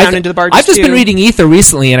might go down into the barges, I've just been reading Ether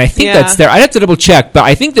recently, and I think that's there. I'd have to double check, but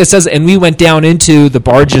I think this says, and we went down into the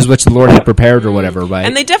barges which the Lord had prepared or whatever, right?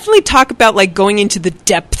 And they definitely talk about, like, going into the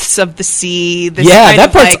depths of the sea. This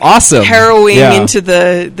that part's awesome. Harrowing into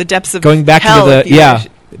the depths of going back hell, to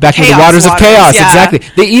back to the waters of chaos, exactly.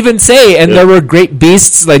 They even say, and there were great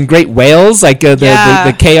beasts and great whales, like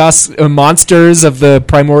the chaos monsters of the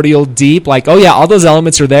primordial deep. Like, all those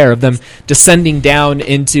elements are there of them descending down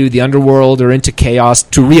into the underworld or into chaos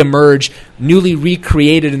to reemerge, newly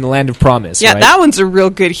recreated in the land of promise. Yeah, right? that one's a real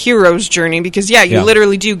good hero's journey because, you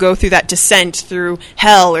literally do go through that descent through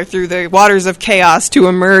hell or through the waters of chaos to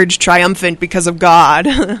emerge triumphant because of God.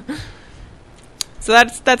 So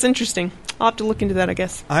that's interesting. I'll have to look into that, I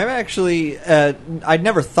guess. I'm actually, I'd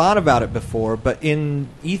never thought about it before, but in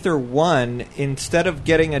Ether 1, instead of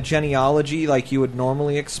getting a genealogy like you would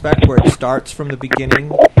normally expect, where it starts from the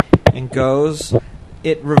beginning and goes,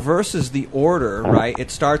 it reverses the order, right? It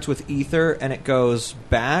starts with Ether and it goes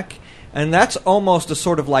back, and that's almost a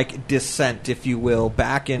sort of like descent, if you will,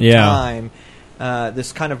 back in time,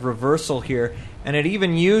 this kind of reversal here. And it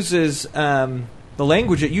even uses... the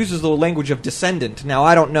language, it uses the language of descendant. Now,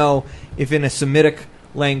 I don't know if in a Semitic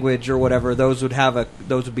language or whatever those would be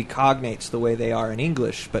cognates the way they are in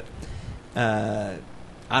English, but I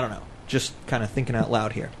don't know. Just kind of thinking out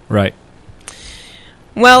loud here. Right.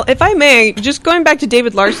 Well, if I may, just going back to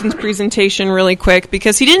David Larson's presentation really quick,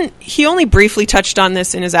 because he only briefly touched on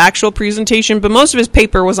this in his actual presentation, but most of his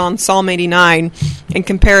paper was on Psalm 89 and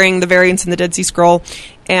comparing the variants in the Dead Sea Scroll.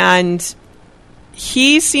 And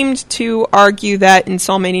he seemed to argue that in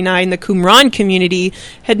Psalm 89, the Qumran community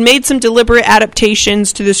had made some deliberate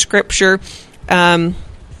adaptations to the scripture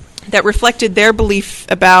that reflected their belief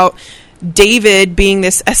about David being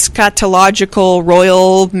this eschatological,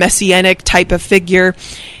 royal, messianic type of figure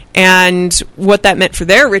and what that meant for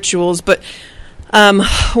their rituals. But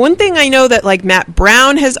one thing I know that Matt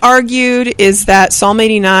Brown has argued is that Psalm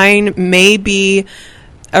 89 may be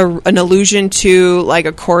an allusion to a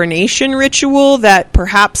coronation ritual that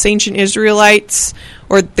perhaps ancient Israelites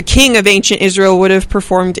or the king of ancient Israel would have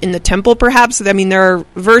performed in the temple, perhaps. I mean, there are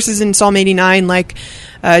verses in Psalm 89 like,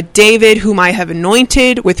 David, whom I have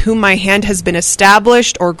anointed, with whom my hand has been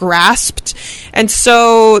established or grasped. And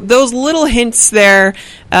so those little hints there,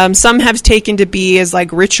 some have taken to be as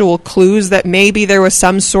ritual clues that maybe there was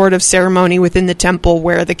some sort of ceremony within the temple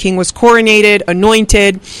where the king was coronated,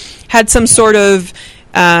 anointed, had some sort of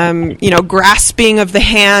grasping of the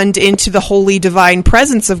hand into the holy divine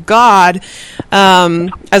presence of God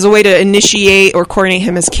as a way to initiate or coronate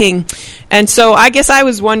him as king. And so I guess I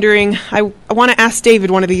was wondering, I want to ask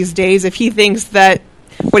David one of these days if he thinks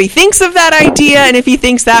what he thinks of that idea and if he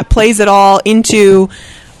thinks that plays at all into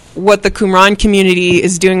what the Qumran community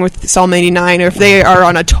is doing with Psalm 89 or if they are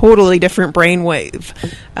on a totally different brainwave.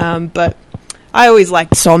 But I always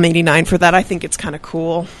liked Psalm 89 for that. I think it's kind of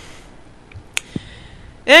cool.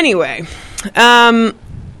 Anyway,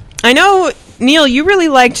 I know, Neil, you really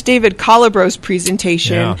liked David Calabro's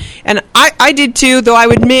presentation, and I did too, though I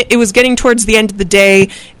would admit it was getting towards the end of the day,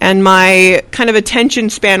 and my kind of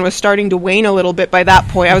attention span was starting to wane a little bit by that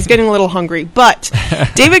point. I was getting a little hungry, but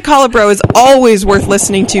David Calabro is always worth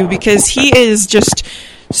listening to because he is just...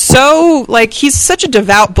 so, he's such a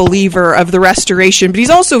devout believer of the restoration, but he's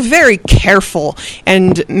also very careful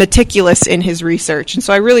and meticulous in his research. And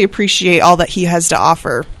so I really appreciate all that he has to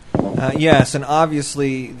offer. Yes, and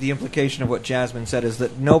obviously the implication of what Jasmine said is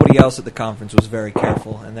that nobody else at the conference was very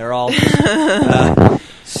careful, and they're all,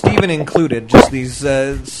 Stephen included, just these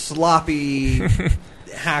sloppy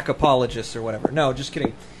hack apologists or whatever. No, just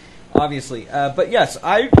kidding. Obviously. But yes,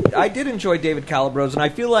 I did enjoy David Calabro's, and I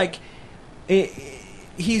feel like...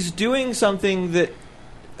 he's doing something that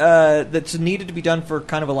that's needed to be done for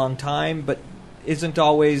kind of a long time, but isn't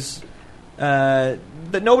always that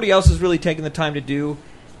nobody else has really taken the time to do.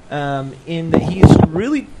 In that he's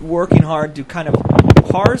really working hard to kind of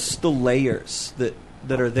parse the layers that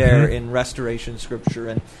are there in Restoration Scripture,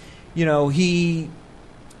 and he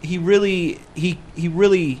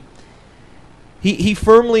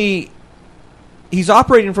firmly. He's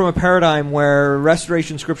operating from a paradigm where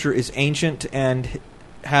Restoration Scripture is ancient and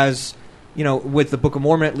has, with the Book of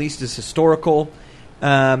Mormon at least, is historical,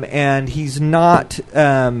 and he's not.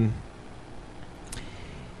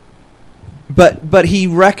 But he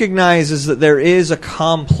recognizes that there is a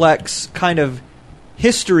complex kind of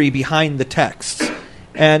history behind the texts,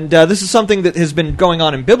 and this is something that has been going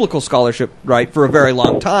on in biblical scholarship, right, for a very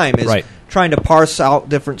long time. Is trying to parse out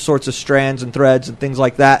different sorts of strands and threads and things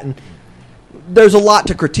like that, and. There's a lot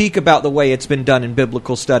to critique about the way it's been done in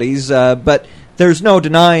biblical studies, but there's no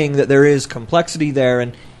denying that there is complexity there,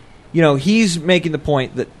 and he's making the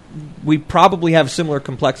point that we probably have similar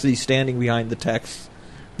complexities standing behind the texts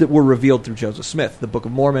that were revealed through Joseph Smith, the Book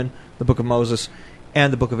of Mormon, the Book of Moses,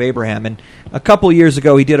 and the Book of Abraham. And a couple of years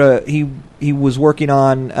ago, he was working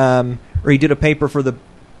on, or he did a paper for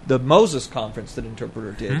the Moses conference that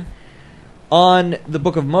Interpreter did on the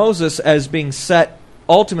Book of Moses as being set,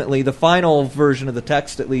 ultimately, the final version of the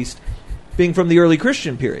text, at least, being from the early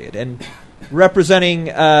Christian period and representing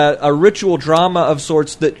a ritual drama of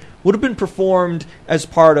sorts that would have been performed as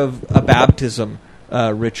part of a baptism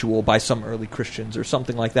ritual by some early Christians or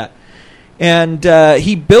something like that. And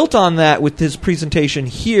he built on that with his presentation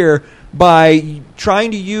here by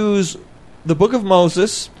trying to use the Book of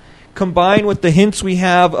Moses combined with the hints we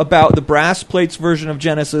have about the brass plates version of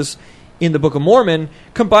Genesis in the Book of Mormon,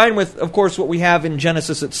 combined with, of course, what we have in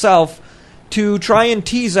Genesis itself, to try and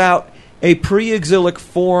tease out a pre-exilic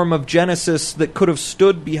form of Genesis that could have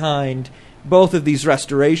stood behind both of these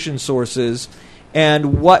restoration sources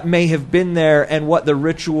and what may have been there and what the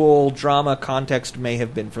ritual drama context may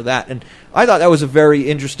have been for that. And I thought that was a very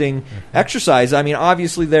interesting exercise. I mean,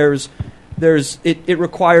 obviously it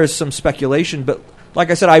requires some speculation, but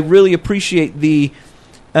like I said, I really appreciate the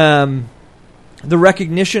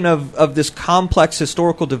recognition of this complex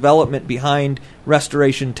historical development behind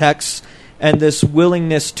restoration texts and this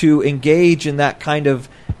willingness to engage in that kind of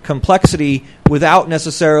complexity without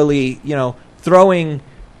necessarily, throwing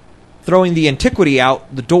the antiquity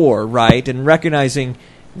out the door, right? And recognizing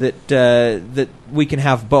that we can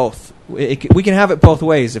have both. We can have it both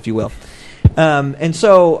ways, if you will. And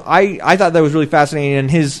so I thought that was really fascinating, and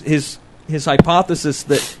his hypothesis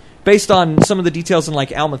that, based on some of the details in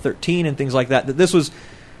like Alma 13 and things like that this was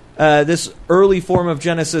this early form of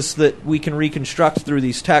Genesis that we can reconstruct through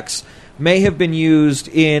these texts may have been used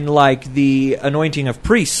in like the anointing of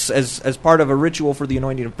priests as part of a ritual for the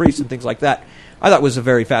anointing of priests and things like that. I thought was a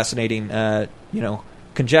very fascinating,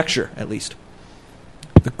 conjecture, at least.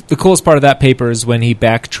 The coolest part of that paper is when he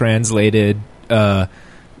back translated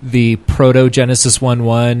the Proto-Genesis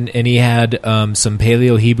 1:1, and he had some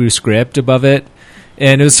Paleo-Hebrew script above it.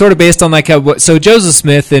 And it was sort of based on so Joseph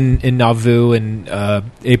Smith in Nauvoo in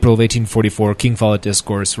April of 1844, King Follett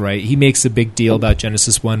Discourse, right? He makes a big deal about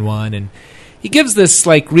Genesis 1:1, and he gives this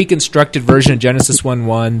like reconstructed version of Genesis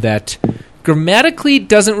 1:1 that grammatically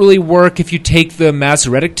doesn't really work if you take the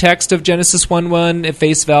Masoretic text of Genesis 1:1 at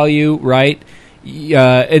face value, right?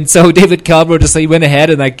 And so David Calabro just went ahead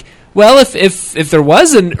and well, if there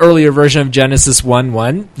was an earlier version of Genesis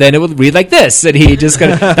 1:1, then it would read like this. And he just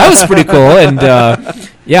that was pretty cool. And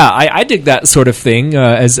I dig that sort of thing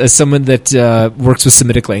as someone that works with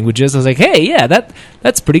Semitic languages. I was like, hey, yeah,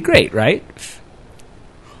 that's pretty great, right?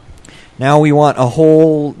 Now we want the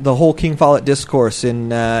whole King Follett Discourse in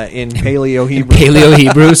Paleo-Hebrew.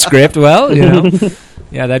 Paleo-Hebrew script. Well,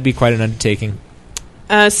 yeah, that'd be quite an undertaking.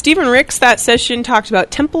 Stephen Ricks, that session, talked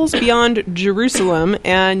about temples beyond Jerusalem,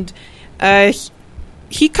 and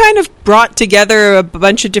he kind of brought together a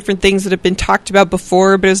bunch of different things that have been talked about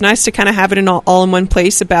before, but it was nice to kind of have it all in one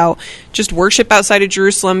place about just worship outside of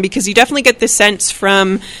Jerusalem, because you definitely get this sense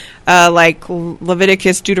from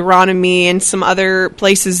Leviticus, Deuteronomy, and some other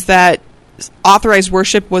places that authorized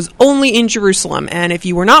worship was only in Jerusalem, and if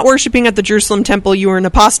you were not worshiping at the Jerusalem temple, you were an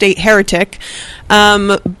apostate heretic.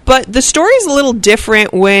 But the story is a little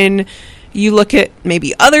different when you look at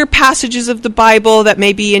maybe other passages of the Bible that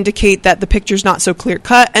maybe indicate that the picture's not so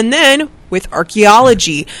clear-cut, and then with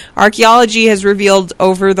archaeology. Archaeology has revealed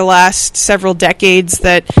over the last several decades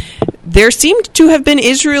that there seemed to have been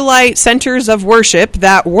Israelite centers of worship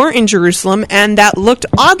that weren't in Jerusalem and that looked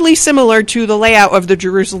oddly similar to the layout of the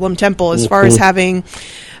Jerusalem temple as far as having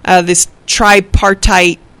this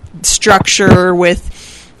tripartite structure with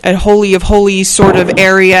a Holy of Holies sort of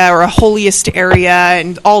area or a holiest area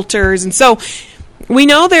and altars. And so we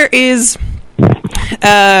know there is...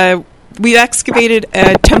 we excavated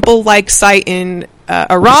a temple-like site in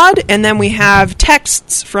Arad, and then we have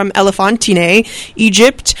texts from Elephantine,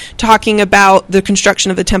 Egypt, talking about the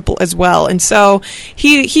construction of the temple as well. And so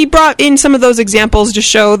he brought in some of those examples to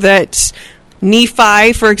show that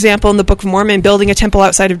Nephi, for example, in the Book of Mormon, building a temple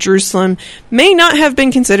outside of Jerusalem, may not have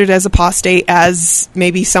been considered as apostate as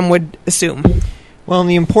maybe some would assume. Well, and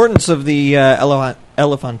the importance of the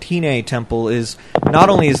Elephantine temple is not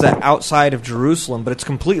only is that outside of Jerusalem, but it's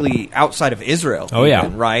completely outside of Israel. Oh, yeah.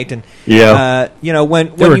 Right? And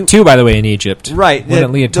when there were two, by the way, in Egypt. Right. One at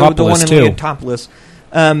Leotopolis, the one in Leotopolis.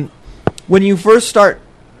 When you first start...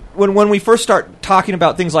 When we first start talking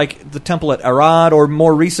about things like the temple at Arad, or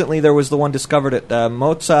more recently there was the one discovered at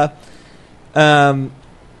Moza.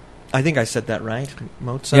 I think I said that right.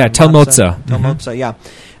 Moza. Yeah, Tel Moza. Tel Moza, yeah.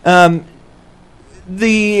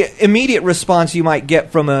 the immediate response you might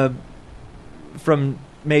get from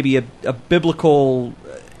maybe a biblical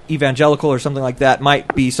evangelical or something like that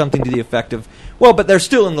might be something to the effect of, well, but they're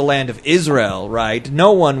still in the land of Israel, right?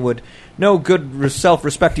 No good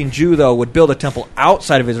self-respecting Jew, though, would build a temple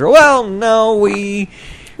outside of Israel. Well, no, we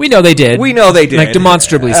know they did. We know they did. Like,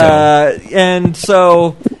 demonstrably so. And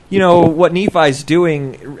so, what Nephi's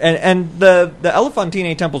doing, and the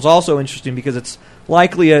Elephantine temple is also interesting because it's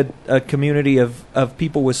likely a community of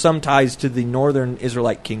people with some ties to the northern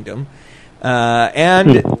Israelite kingdom.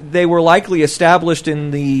 And they were likely established in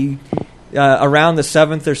the around the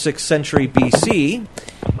 7th or 6th century BC.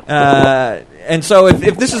 And so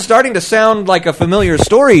if this is starting to sound like a familiar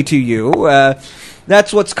story to you,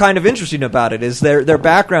 that's what's kind of interesting about it, is their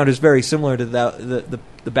background is very similar to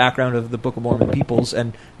the background of the Book of Mormon peoples,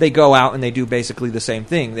 and they go out and they do basically the same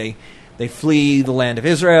thing. They flee the land of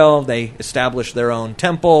Israel, they establish their own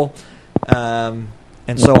temple, and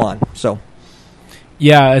so on. So,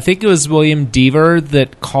 yeah, I think it was William Deaver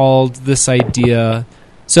that called this idea.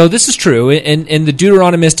 So this is true in the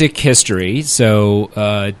Deuteronomistic history. So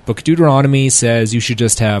Book of Deuteronomy says you should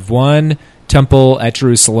just have one temple at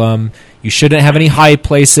Jerusalem. You shouldn't have any high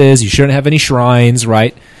places. You shouldn't have any shrines,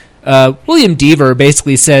 right? William Deaver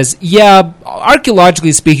basically says, yeah,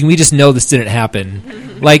 archaeologically speaking, we just know this didn't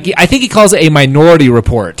happen. Like, I think he calls it a minority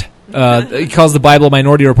report. He calls the Bible a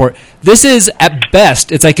minority report. This is, at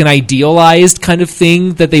best, it's like an idealized kind of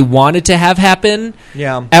thing that they wanted to have happen.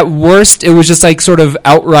 Yeah. At worst, it was just like sort of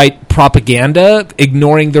outright propaganda,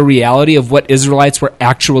 ignoring the reality of what Israelites were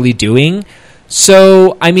actually doing.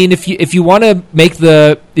 So, I mean, if you want to make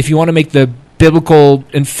the biblical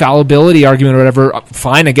infallibility argument or whatever,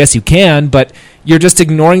 fine, I guess you can, but you're just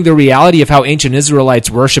ignoring the reality of how ancient Israelites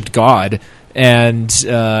worshipped God. And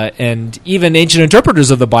even ancient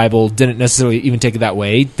interpreters of the Bible didn't necessarily even take it that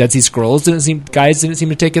way. Dead Sea Scrolls didn't seem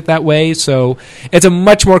to take it that way. So it's a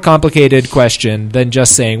much more complicated question than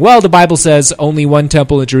just saying, well, the Bible says only one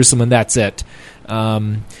temple in Jerusalem and that's it.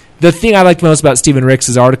 The thing I like most about Stephen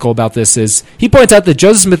Ricks' article about this is he points out that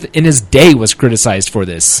Joseph Smith in his day was criticized for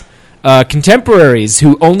this. Contemporaries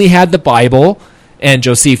who only had the Bible and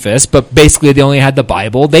Josephus, but basically they only had the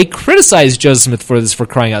Bible, they criticized Joseph Smith for this, for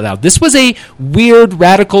crying out loud. This was a weird,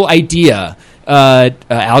 radical idea.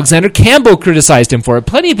 Alexander Campbell criticized him for it.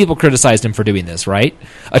 Plenty of people criticized him for doing this, right?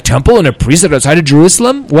 A temple and a priesthood outside of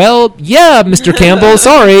Jerusalem? Well, yeah, Mr. Campbell,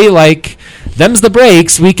 sorry, like, them's the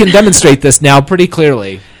breaks. We can demonstrate this now pretty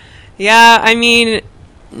clearly. Yeah, I mean,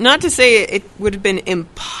 not to say it would have been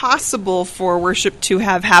impossible for worship to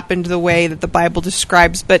have happened the way that the Bible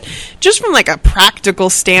describes, but just from like a practical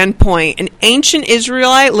standpoint, an ancient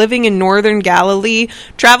Israelite living in northern Galilee,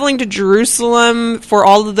 traveling to Jerusalem for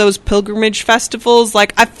all of those pilgrimage festivals,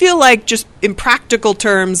 like, I feel like just in practical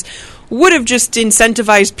terms would have just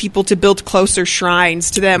incentivized people to build closer shrines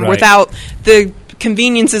to them, right, without the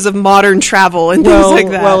conveniences of modern travel and things like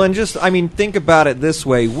that. Well, and just, I mean, think about it this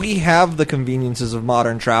way. We have the conveniences of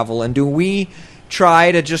modern travel, and do we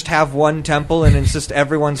try to just have one temple and insist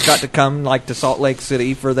everyone's got to come, like, to Salt Lake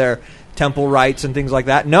City for their temple rites and things like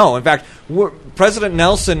that? No. In fact, President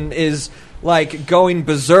Nelson is, like, going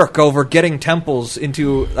berserk over getting temples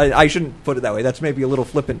into... I shouldn't put it that way. That's maybe a little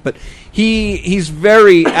flippant. But he's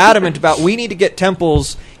very adamant about we need to get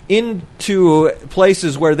temples into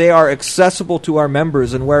places where they are accessible to our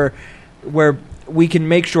members and where we can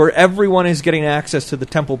make sure everyone is getting access to the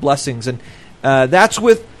temple blessings. And that's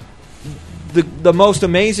with the most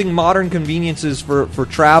amazing modern conveniences for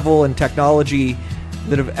travel and technology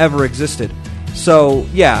that have ever existed. So,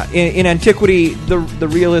 yeah, in antiquity, the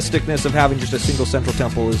realisticness of having just a single central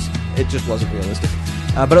temple it just wasn't realistic.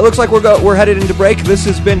 But it looks like we're headed into break. This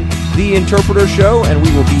has been The Interpreter Show, and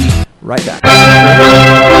we will be right back.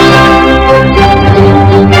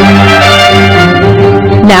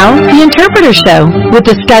 Now, The Interpreter Show, with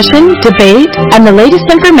discussion, debate, and the latest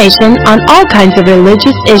information on all kinds of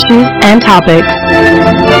religious issues and topics.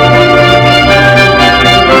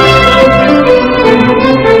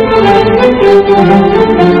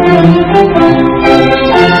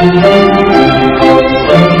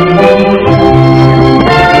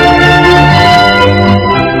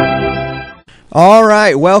 All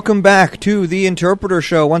right, welcome back to The Interpreter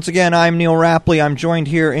Show. Once again, I'm Neil Rapley. I'm joined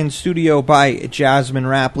here in studio by Jasmine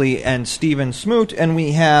Rapley and Stephen Smoot, and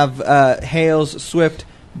we have Hales Swift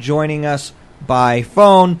joining us by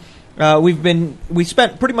phone. We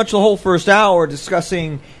spent pretty much the whole first hour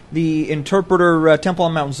discussing the Interpreter Temple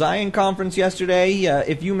on Mount Zion conference yesterday.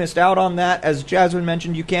 If you missed out on that, as Jasmine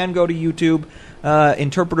mentioned, you can go to YouTube,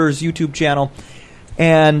 Interpreter's YouTube channel,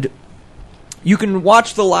 and you can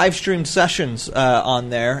watch the live stream sessions on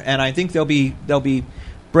there, and I think they'll be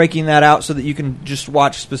breaking that out so that you can just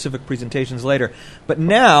watch specific presentations later. But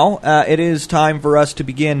now it is time for us to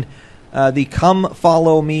begin the Come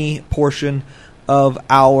Follow Me portion of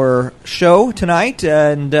our show tonight,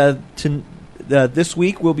 and this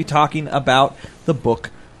week we'll be talking about the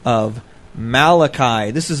book of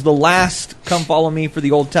Malachi. This is the last Come Follow Me for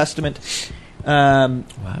the Old Testament.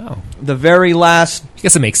 Wow. The very last... I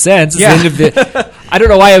guess it makes sense. It's Yeah. the end of the... I don't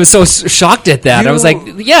know why I was so shocked at that. I was like,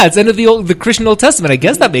 yeah, it's the end of the Christian Old Testament. I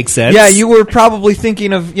guess that makes sense. Yeah, you were probably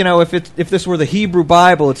thinking of, if this were the Hebrew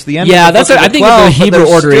Bible, it's the end Yeah, of the that's book what of I think of the 12, but Hebrew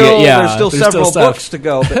there's ordering still- it, yeah. There's still There's still several stuff. books to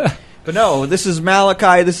go. But no, this is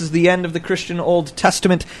Malachi. This is the end of the Christian Old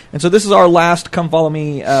Testament. And so this is our last Come Follow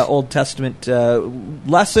Me Old Testament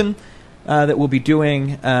lesson that we'll be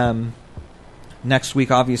doing next week.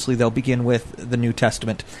 Obviously, they'll begin with the New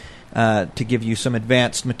Testament to give you some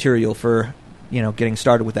advanced material for getting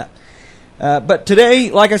started with that. But today,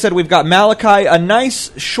 like I said, we've got Malachi, a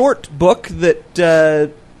nice short book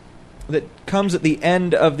that comes at the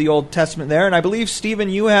end of the Old Testament there. And I believe, Stephen,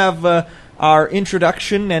 you have our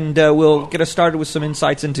introduction, and we'll get us started with some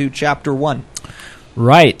insights into chapter 1.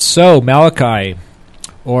 Right. So, Malachi,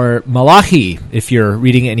 or Malachi, if you're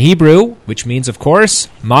reading it in Hebrew, which means, of course,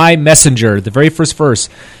 my messenger, the very first verse.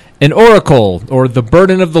 An oracle, or the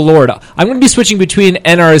burden of the Lord. I'm going to be switching between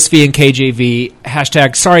NRSV and KJV.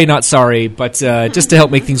 Hashtag sorry, not sorry, but just to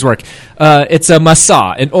help make things work. It's a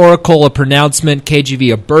Masa, an oracle, a pronouncement,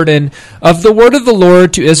 KJV, a burden of the word of the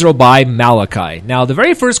Lord to Israel by Malachi. Now, the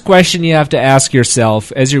very first question you have to ask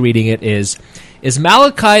yourself as you're reading it is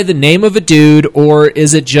Malachi the name of a dude, or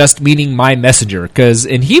is it just meaning my messenger? Because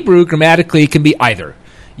in Hebrew, grammatically, it can be either.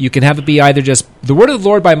 You can have it be either just the word of the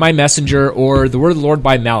Lord by my messenger or the word of the Lord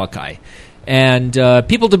by Malachi. And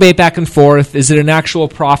people debate back and forth. Is it an actual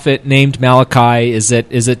prophet named Malachi? Is it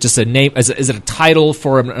just a name? Is it a title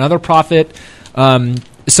for another prophet?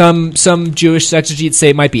 Some Jewish exegetes say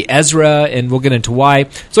it might be Ezra, and we'll get into why.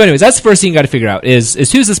 So anyways, that's the first thing you got to figure out is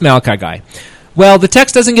who's this Malachi guy? Well, the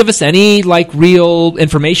text doesn't give us any real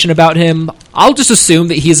information about him. I'll just assume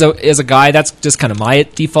that he's a guy. That's just kind of my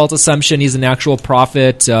default assumption. He's an actual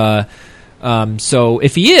prophet. So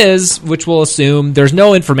if he is, which we'll assume, there's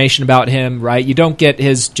no information about him, right? You don't get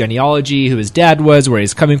his genealogy, who his dad was, where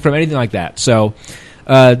he's coming from, anything like that. So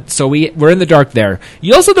we're in the dark there.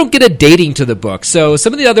 You also don't get a dating to the book. So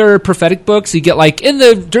some of the other prophetic books, you get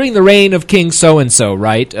during the reign of King so and so,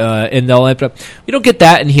 right? And they'll end up. We don't get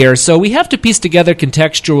that in here. So we have to piece together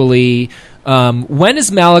contextually. When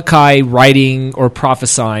is Malachi writing or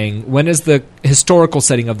prophesying? When is the historical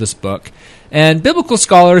setting of this book? And biblical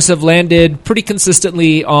scholars have landed pretty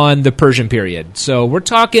consistently on the Persian period. So we're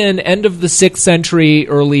talking end of the 6th century,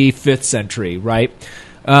 early 5th century, right?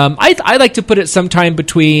 I like to put it sometime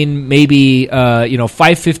between maybe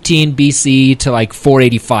 515 BC to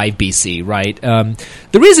 485 BC, right?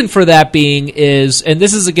 The reason for that being is, and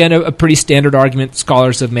this is again a pretty standard argument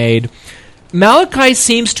scholars have made, Malachi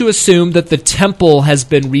seems to assume that the temple has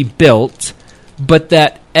been rebuilt, but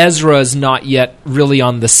that Ezra is not yet really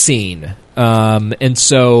on the scene, and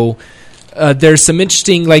so. There's some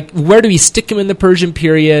interesting, where do we stick him in the Persian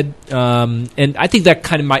period? And I think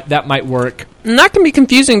that might work. And that can be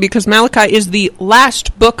confusing because Malachi is the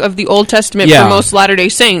last book of the Old Testament for most Latter-day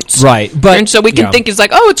Saints. Right. And so we can think it's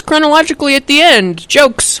it's chronologically at the end.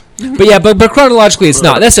 Jokes. But chronologically it's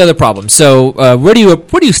not. That's the other problem. So where do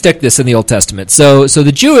you stick this in the Old Testament? So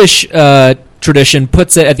the Jewish tradition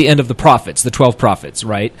puts it at the end of the prophets, the 12 prophets,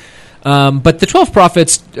 right? But the 12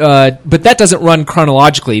 prophets, but that doesn't run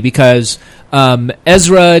chronologically because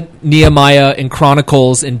Ezra, Nehemiah, and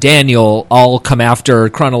Chronicles and Daniel all come after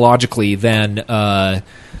chronologically than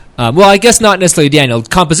I guess not necessarily Daniel.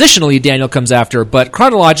 Compositionally, Daniel comes after, but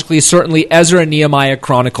chronologically, certainly Ezra, Nehemiah,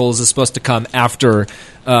 Chronicles is supposed to come after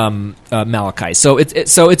Malachi. So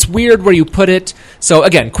it's weird where you put it. So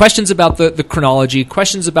again, questions about the chronology,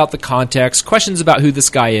 questions about the context, questions about who this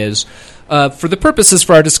guy is. For the purposes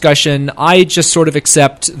for our discussion, I just sort of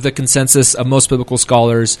accept the consensus of most biblical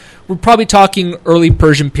scholars. We're probably talking early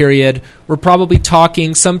Persian period. We're probably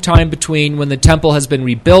talking sometime between when the temple has been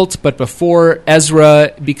rebuilt, but before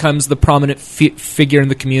Ezra becomes the prominent figure in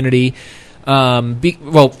the community.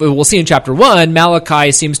 We'll see in chapter 1,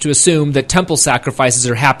 Malachi seems to assume that temple sacrifices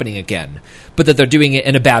are happening again, but that they're doing it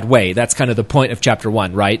in a bad way. That's kind of the point of chapter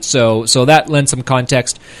 1, right? So that lends some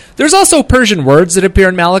context. There's also Persian words that appear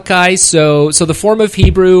in Malachi, so the form of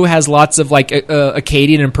Hebrew has lots of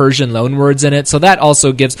Akkadian and Persian loanwords in it, so that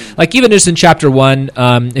also gives, even just in chapter 1,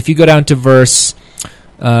 if you go down to verse,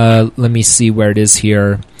 let me see where it is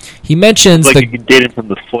here. He mentions like you can date him from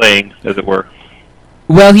the slaying, as it were.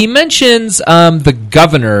 Well, he mentions the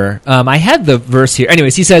governor. I had the verse here.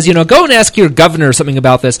 Anyways, he says, go and ask your governor something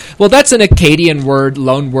about this. Well, that's an Akkadian word,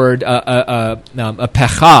 loan word, a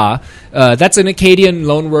pecha. That's an Akkadian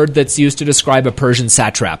loan word that's used to describe a Persian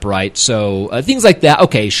satrap, right? So things like that.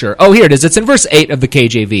 Okay, sure. Oh, here it is. It's in verse 8 of the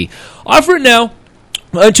KJV. Offer it now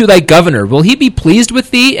unto thy governor. Will he be pleased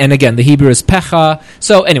with thee? And again, the Hebrew is pecha.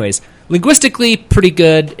 So anyways, linguistically, pretty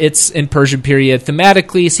good. It's in Persian period.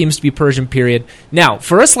 Thematically, seems to be Persian period. Now,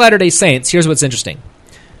 for us Latter-day Saints, here's what's interesting.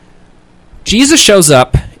 Jesus shows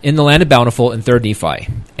up in the land of Bountiful in 3rd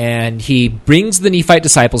Nephi, and he brings the Nephite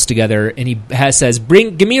disciples together, and he says,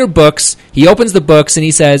 give me your books. He opens the books, and he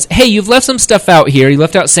says, hey, you've left some stuff out here. You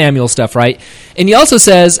left out Samuel stuff, right? And he also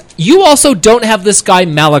says, you also don't have this guy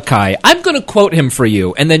Malachi. I'm going to quote him for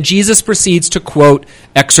you. And then Jesus proceeds to quote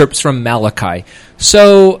excerpts from Malachi.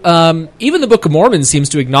 So even the Book of Mormon seems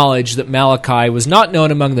to acknowledge that Malachi was not known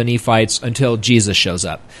among the Nephites until Jesus shows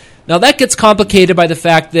up. Now, that gets complicated by the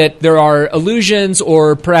fact that there are allusions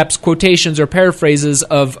or perhaps quotations or paraphrases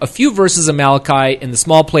of a few verses of Malachi in the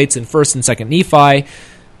small plates in 1st and 2nd Nephi.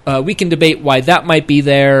 We can debate why that might be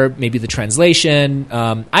there, maybe the translation.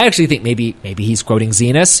 I actually think maybe he's quoting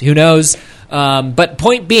Zenos. Who knows? But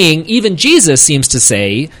point being, even Jesus seems to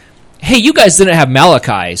say, hey, you guys didn't have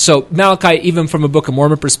Malachi. So Malachi, even from a Book of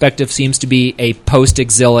Mormon perspective, seems to be a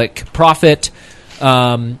post-exilic prophet.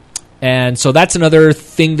 And so that's another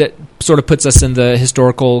thing that sort of puts us in the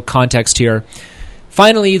historical context here.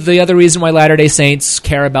 Finally, the other reason why Latter-day Saints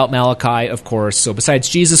care about Malachi, of course, so besides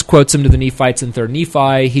Jesus quotes him to the Nephites in 3rd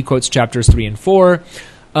Nephi, he quotes chapters 3 and 4.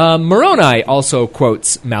 Moroni also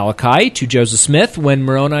quotes Malachi to Joseph Smith when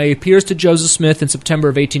Moroni appears to Joseph Smith in September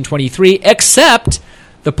of 1823, except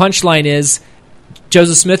the punchline is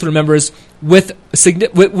Joseph Smith remembers with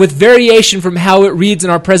variation from how it reads in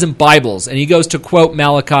our present Bibles, and he goes to quote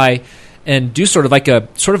Malachi and do sort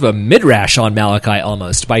of a midrash on Malachi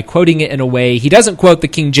almost by quoting it in a way. He doesn't quote the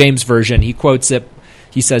King James version. He quotes it.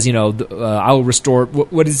 He says, I will restore.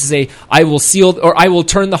 What does he say? I will seal, or I will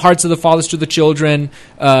turn the hearts of the fathers to the children.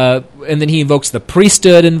 And then he invokes the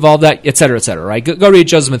priesthood involved, that, et cetera, right? Go read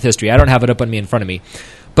Joseph Smith history. I don't have it up on me in front of me,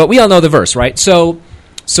 but we all know the verse, right? So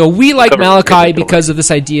we like Malachi because of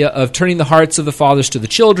this idea of turning the hearts of the fathers to the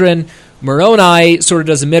children. Moroni sort of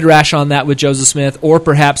does a midrash on that with Joseph Smith, or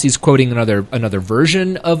perhaps he's quoting another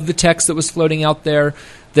version of the text that was floating out there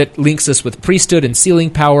that links us with priesthood and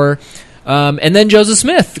sealing power. And then Joseph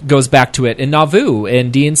Smith goes back to it in Nauvoo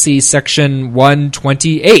in D&C section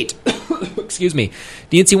 128. Excuse me.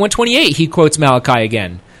 D&C 128, he quotes Malachi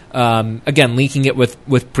again. Again, linking it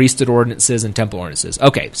with priesthood ordinances and temple ordinances.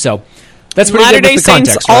 Okay, so that's pretty good with the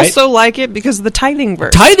context, right? Also like it because of the tithing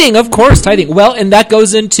verse. Tithing, of course, tithing. Well, and that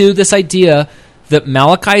goes into this idea that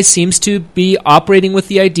Malachi seems to be operating with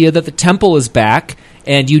the idea that the temple is back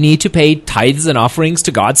and you need to pay tithes and offerings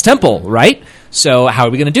to God's temple, right? So how are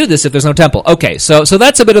we going to do this if there's no temple? Okay, so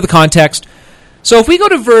that's a bit of the context. So if we go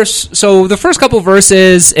to the first couple of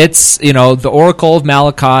verses, it's, the oracle of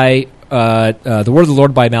Malachi, the word of the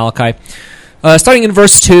Lord by Malachi. Starting in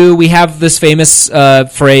verse 2, we have this famous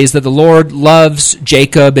phrase that the Lord loves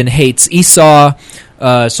Jacob and hates Esau.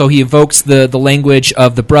 So he evokes the language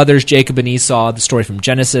of the brothers, Jacob and Esau, the story from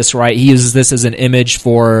Genesis, right? He uses this as an image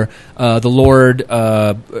for the Lord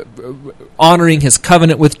honoring his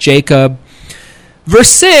covenant with Jacob. Verse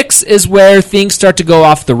 6 is where things start to go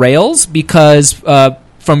off the rails because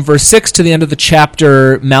from verse 6 to the end of the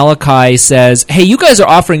chapter, Malachi says, hey, you guys are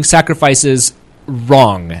offering sacrifices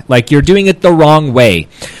wrong. Like, you're doing it the wrong way.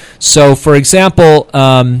 So, for example,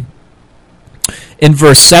 in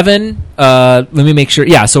verse 7, let me make sure.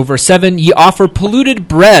 Yeah, so verse 7, ye offer polluted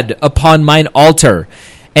bread upon mine altar,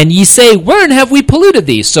 and ye say, wherein have we polluted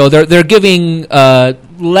thee? So they're giving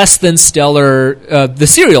less than stellar the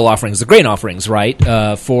cereal offerings, the grain offerings, right,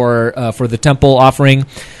 for the temple offering.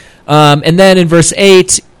 And then in verse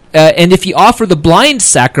 8, and if ye offer the blind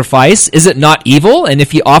sacrifice, is it not evil? And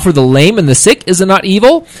if ye offer the lame and the sick, is it not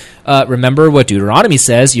evil? Remember what Deuteronomy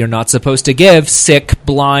says, you're not supposed to give sick,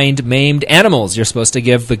 blind, maimed animals. You're supposed to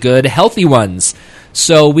give the good, healthy ones.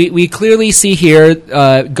 So we clearly see here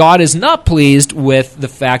God is not pleased with the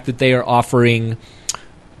fact that they are offering,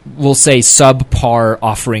 we'll say, subpar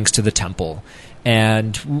offerings to the temple.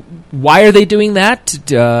 And why are they doing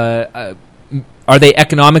that? Are they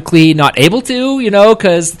economically not able to,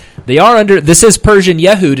 because they are under, this is Persian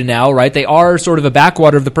Yehuda now, right? They are sort of a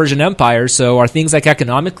backwater of the Persian Empire, so are things like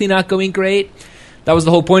economically not going great? That was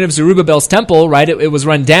the whole point of Zerubbabel's temple, right? It was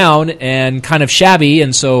run down and kind of shabby,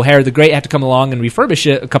 and so Herod the Great had to come along and refurbish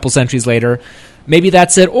it a couple centuries later. Maybe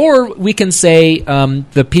that's it. Or we can say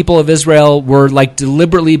the people of Israel were like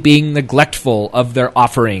deliberately being neglectful of their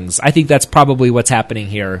offerings. I think that's probably what's happening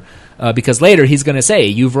here. Because later he's going to say,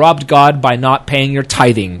 you've robbed God by not paying your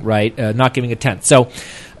tithing, right? Not giving a tenth. So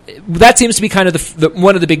that seems to be kind of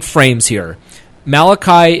one of the big frames here.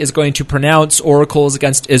 Malachi is going to pronounce oracles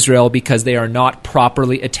against Israel because they are not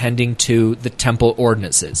properly attending to the temple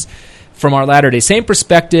ordinances. From our Latter-day Saint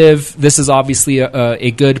perspective, this is obviously a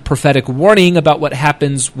good prophetic warning about what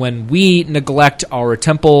happens when we neglect our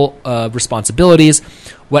temple responsibilities,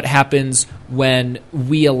 what happens when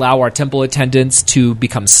we allow our temple attendance to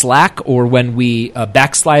become slack, or when we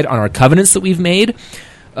backslide on our covenants that we've made.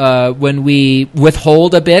 When we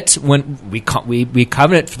withhold a bit, when we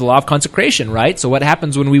covenant for the law of consecration, right? So what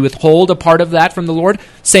happens when we withhold a part of that from the Lord?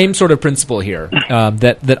 Same sort of principle here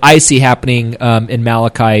that I see happening in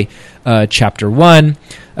Malachi chapter 1.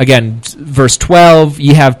 Again, verse 12,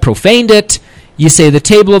 ye have profaned it. Ye say the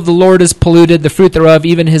table of the Lord is polluted, the fruit thereof,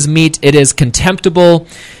 even his meat, it is contemptible.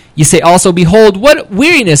 You say also, behold, what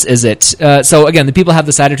weariness is it? So again, the people have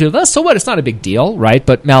this attitude of, so what, it's not a big deal, right?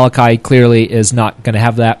 But Malachi clearly is not going to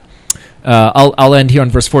have that. I'll end here on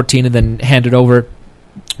verse 14 and then hand it over.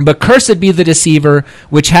 But cursed be the deceiver,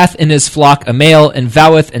 which hath in his flock a male, and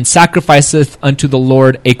voweth and sacrificeth unto the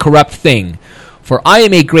Lord a corrupt thing. For I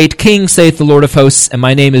am a great king, saith the Lord of hosts, and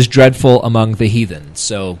my name is dreadful among the heathen.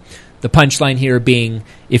 So the punchline here being,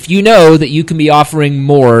 if you know that you can be offering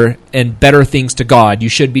more and better things to God, you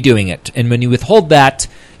should be doing it. And when you withhold that,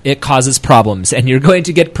 it causes problems. And you're going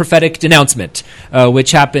to get prophetic denouncement,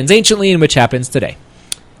 which happens anciently and which happens today.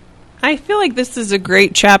 I feel like this is a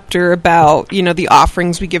great chapter about, the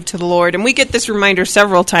offerings we give to the Lord. And we get this reminder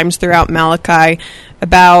several times throughout Malachi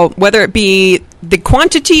about whether it be the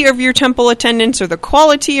quantity of your temple attendance or the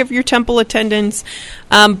quality of your temple attendance,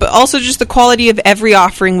 but also just the quality of every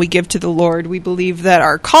offering we give to the Lord. We believe that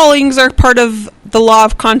our callings are part of the law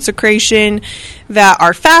of consecration, that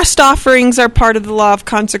our fast offerings are part of the law of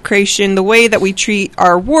consecration, the way that we treat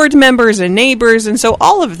our ward members and neighbors, and so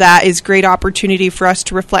all of that is great opportunity for us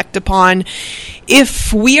to reflect upon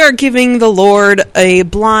if we are giving the Lord a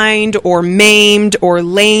blind or maimed or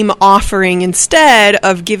lame offering instead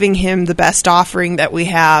of giving him the best offering that we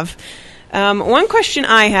have. One question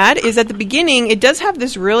I had is at the beginning, it does have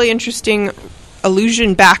this really interesting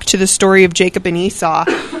allusion back to the story of Jacob and Esau.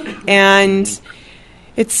 And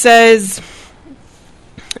it says,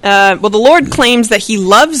 the Lord claims that he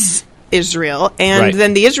loves Israel, and right.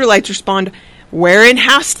 Then the Israelites respond, wherein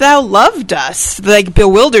hast thou loved us? Like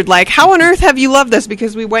bewildered, like, how on earth have you loved us?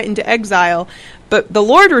 Because we went into exile. But the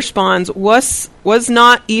Lord responds, was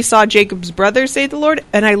not Esau Jacob's brother, saith the Lord?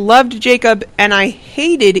 And I loved Jacob, and I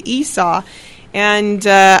hated Esau. And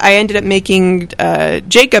I ended up making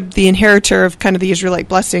Jacob the inheritor of kind of the Israelite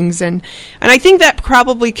blessings. And I think that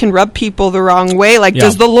probably can rub people the wrong way. Like,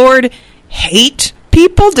 Does the Lord hate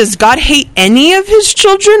people? Does God hate any of his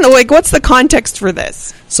children? Like, what's the context for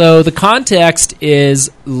this? So the context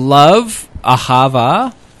is love,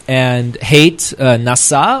 ahava, and hate,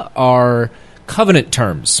 nasa, are covenant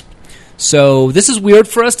terms. So this is weird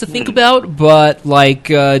for us to think about, but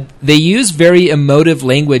they use very emotive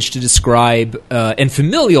language to describe, and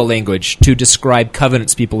familial language to describe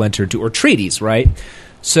covenants people enter into, or treaties, right?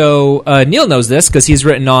 So Neil knows this because he's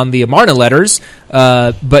written on the Amarna letters.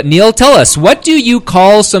 But Neil, tell us, what do you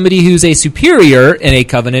call somebody who's a superior in a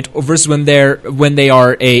covenant versus when they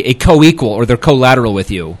are a co-equal or they're collateral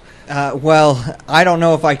with you? Well, I don't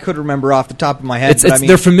know if I could remember off the top of my head.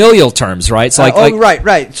 They're familial terms, right? So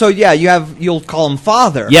right. So yeah, you'll call them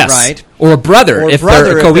father, yes, right? Or brother, if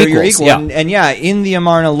they're co-equals. Equal. Yeah. And in the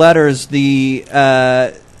Amarna letters, the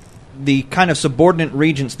kind of subordinate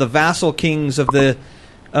regents, the vassal kings of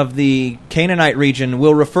the Canaanite region,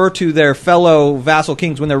 will refer to their fellow vassal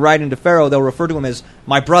kings when they're writing to Pharaoh. They'll refer to him as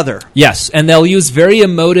my brother. Yes, and they'll use very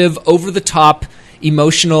emotive, over-the-top,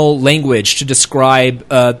 emotional language to describe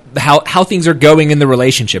how things are going in the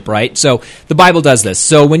relationship, right? So the Bible does this.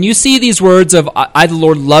 So when you see these words of I, the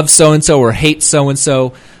Lord, love so-and-so or hate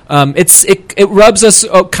so-and-so, it rubs us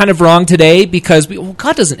kind of wrong today because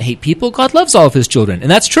God doesn't hate people. God loves all of his children,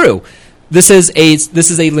 and that's true. This is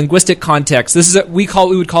a linguistic context. We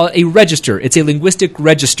would call it a register. It's a linguistic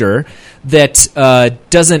register that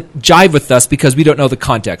doesn't jive with us because we don't know the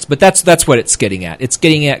context. But that's what it's getting at. It's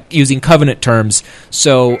getting at using covenant terms.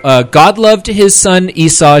 So God loved his son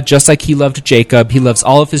Esau just like he loved Jacob. He loves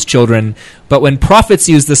all of his children. But when prophets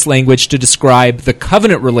use this language to describe the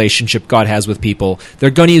covenant relationship God has with people,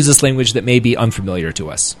 they're going to use this language that may be unfamiliar to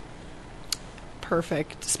us.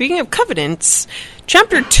 Perfect. Speaking of covenants,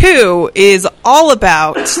 chapter 2 is all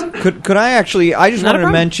about... Could I actually... I just Not a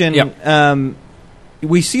wanted to problem. mention...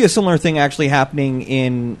 we see a similar thing actually happening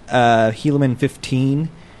in Helaman 15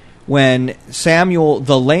 when Samuel,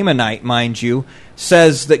 the Lamanite, mind you,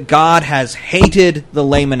 says that God has hated the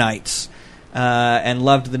Lamanites and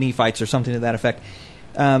loved the Nephites or something to that effect.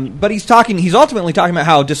 But he's ultimately talking about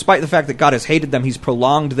how, despite the fact that God has hated them, he's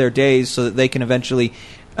prolonged their days so that they can eventually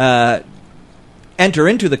enter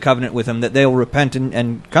into the covenant with him, that they'll repent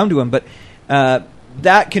and come to him. But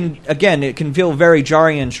that can, again, it can feel very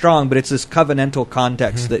jarring and strong, but it's this covenantal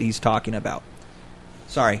context that he's talking about.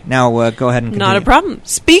 Sorry, now go ahead and continue. Not a problem.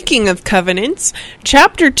 Speaking of covenants,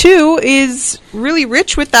 chapter 2 is really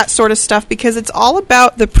rich with that sort of stuff because it's all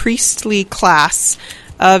about the priestly class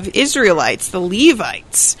of Israelites, the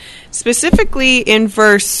Levites. Specifically in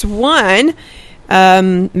verse 1,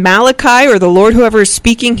 Malachi, or the Lord, whoever is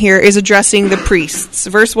speaking here, is addressing the priests.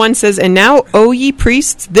 Verse 1 says, "And now, O ye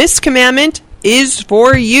priests, this commandment is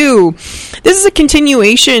for you." This is a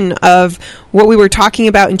continuation of what we were talking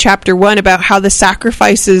about in chapter 1 about how the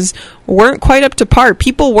sacrifices weren't quite up to par.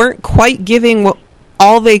 People weren't quite giving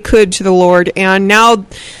all they could to the Lord, and now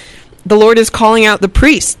the Lord is calling out the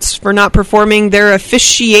priests for not performing their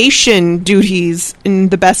officiation duties in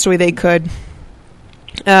the best way they could.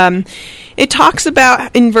 It talks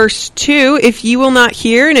about in verse 2, "If you will not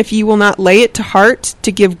hear, and if you will not lay it to heart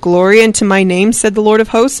to give glory unto my name, said the Lord of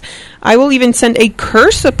hosts, I will even send a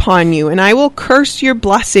curse upon you, and I will curse your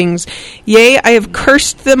blessings. Yea, I have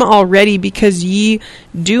cursed them already, because ye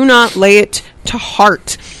do not lay it to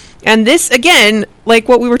heart." And this, again, like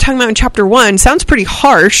what we were talking about in chapter 1, sounds pretty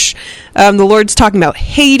harsh. The Lord's talking about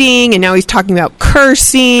hating, and now he's talking about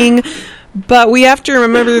cursing. But we have to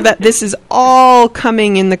remember that this is all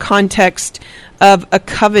coming in the context of a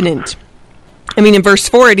covenant. I mean, in verse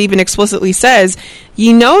 4, it even explicitly says,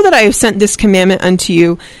 "Ye know that I have sent this commandment unto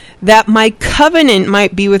you, that my covenant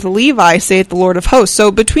might be with Levi, saith the Lord of hosts."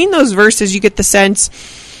 So between those verses, you get the sense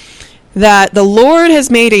that the Lord has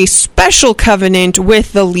made a special covenant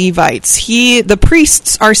with the Levites. The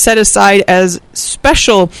priests are set aside as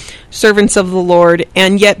special servants of the Lord,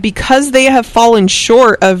 and yet because they have fallen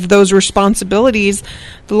short of those responsibilities,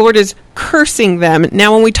 the Lord is cursing them.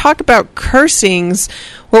 Now, when we talk about cursings,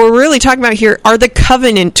 what we're really talking about here are the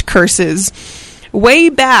covenant curses. Way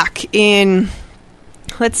back in...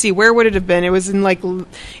 let's see, where would it have been? It was in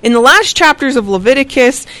the last chapters of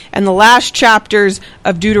Leviticus and the last chapters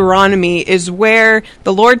of Deuteronomy is where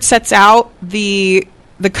the Lord sets out the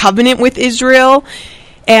covenant with Israel,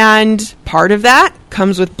 and part of that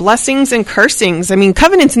comes with blessings and cursings. I mean,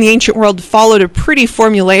 covenants in the ancient world followed a pretty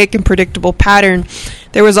formulaic and predictable pattern.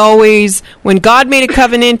 There was always, when God made a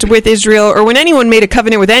covenant with Israel, or when anyone made a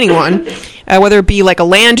covenant with anyone, whether it be like a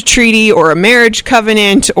land treaty or a marriage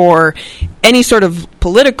covenant or any sort of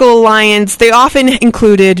political alliance, they often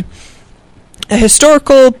included a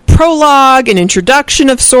historical prologue, an introduction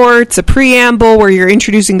of sorts, a preamble where you're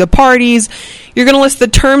introducing the parties. You're going to list the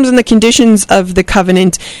terms and the conditions of the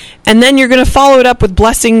covenant, and then you're going to follow it up with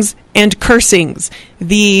blessings and cursings.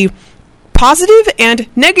 The positive and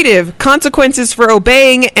negative consequences for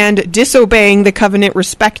obeying and disobeying the covenant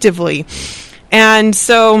respectively. And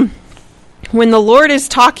so when the Lord is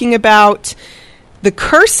talking about the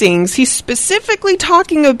cursings, he's specifically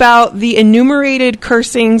talking about the enumerated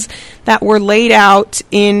cursings that were laid out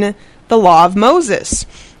in the law of Moses.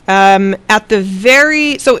 So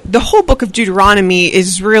the whole book of Deuteronomy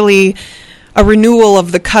is really a renewal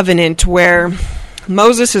of the covenant where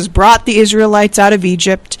Moses has brought the Israelites out of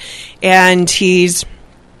Egypt, and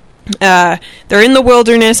they're in the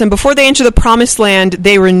wilderness, and before they enter the promised land,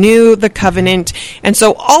 they renew the covenant. And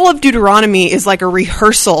so all of Deuteronomy is like a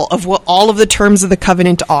rehearsal of what all of the terms of the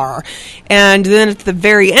covenant are. And then at the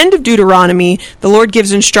very end of Deuteronomy, the Lord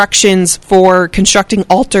gives instructions for constructing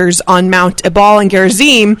altars on Mount Ebal and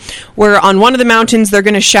Gerizim, where on one of the mountains they're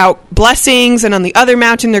going to shout blessings, and on the other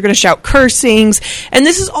mountain they're going to shout cursings. And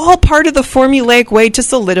this is all part of the formulaic way to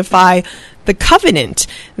solidify the covenant,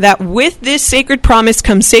 that with this sacred promise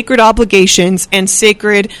comes sacred obligations and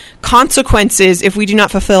sacred consequences if we do not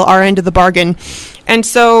fulfill our end of the bargain. And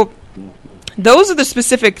so those are the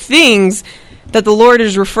specific things that the Lord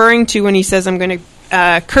is referring to when he says, I'm going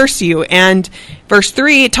to curse you. And verse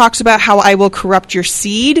 3, it talks about how I will corrupt your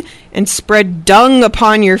seed and spread dung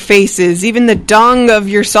upon your faces, even the dung of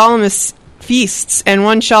your solemn feasts, and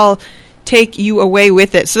one shall take you away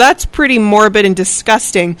with it. So that's pretty morbid and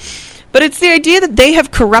disgusting. But it's the idea that they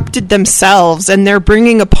have corrupted themselves, and they're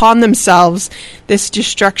bringing upon themselves this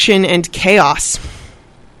destruction and chaos.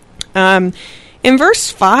 In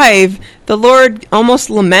verse 5, the Lord almost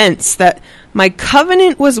laments that My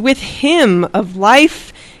covenant was with him of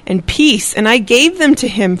life and peace, and I gave them to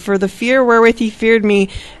him for the fear wherewith he feared me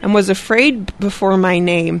and was afraid before my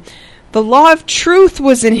name. The law of truth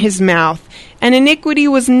was in his mouth, and iniquity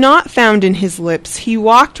was not found in his lips. He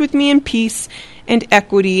walked with me in peace and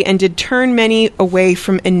equity, and did turn many away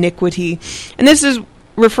from iniquity. And this is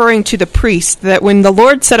referring to the priest, that when the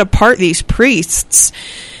Lord set apart these priests,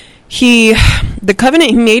 the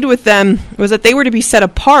covenant he made with them was that they were to be set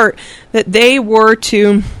apart, that they were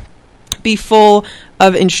to be full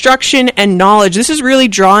of instruction and knowledge. This is really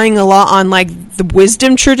drawing a lot on like the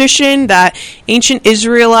wisdom tradition that ancient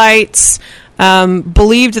Israelites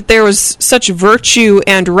believed that there was such virtue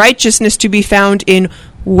and righteousness to be found in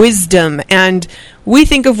wisdom. And we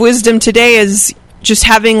think of wisdom today as just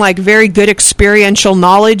having like very good experiential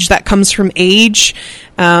knowledge that comes from age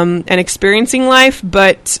and experiencing life.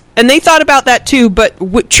 And they thought about that too,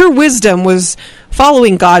 but true wisdom was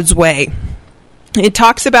following God's way. It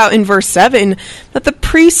talks about in verse 7 that the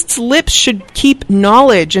priest's lips should keep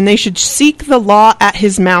knowledge, and they should seek the law at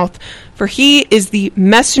his mouth, for he is the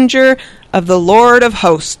messenger of the Lord of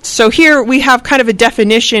hosts. So here we have kind of a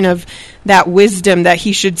definition of that wisdom, that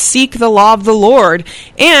he should seek the law of the Lord.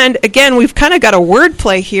 And again, we've kind of got a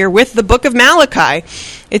wordplay here with the book of Malachi.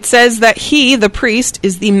 It says that he, the priest,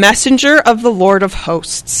 is the messenger of the Lord of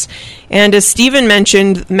hosts. And as Stephen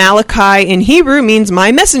mentioned, Malachi in Hebrew means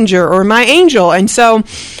my messenger or my angel. And so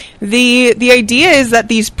the idea is that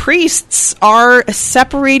these priests are a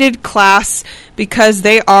separated class because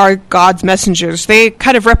they are God's messengers. They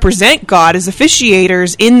kind of represent God as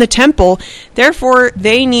officiators in the temple. Therefore,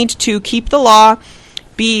 they need to keep the law,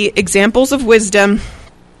 be examples of wisdom,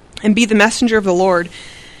 and be the messenger of the Lord.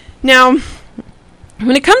 Now,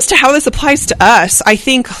 when it comes to how this applies to us, I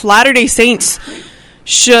think Latter-day Saints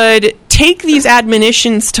should take these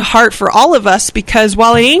admonitions to heart for all of us, because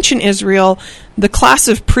while in ancient Israel, the class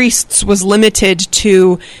of priests was limited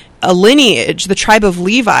to a lineage, the tribe of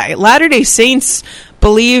Levi, Latter-day Saints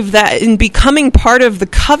believe that in becoming part of the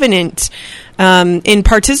covenant, in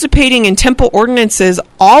participating in temple ordinances,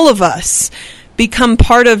 all of us become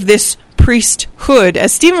part of this priesthood.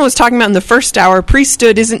 As Stephen was talking about in the first hour,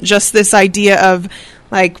 priesthood isn't just this idea of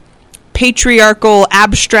like patriarchal,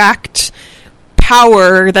 abstract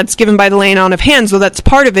power that's given by the laying on of hands, though that's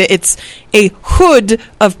part of it. It's a hood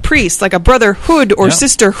of priests, like a brotherhood or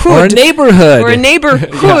sisterhood. Or a neighborhood. Or a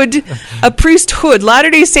neighborhood, a priesthood.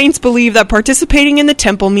 Latter-day Saints believe that participating in the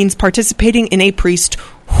temple means participating in a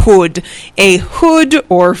priesthood. A hood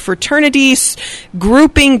or fraternity,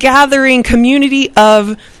 grouping, gathering, community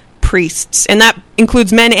of priests. And that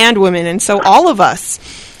includes men and women. And so all of us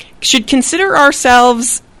should consider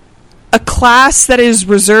ourselves a class that is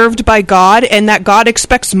reserved by God, and that God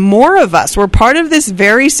expects more of us. We're part of this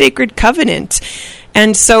very sacred covenant.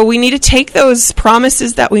 And so we need to take those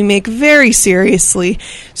promises that we make very seriously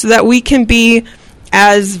so that we can be,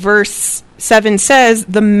 as verse 7 says,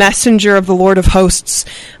 the messenger of the Lord of hosts.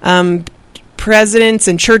 Presidents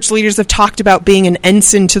and church leaders have talked about being an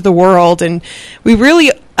ensign to the world, and we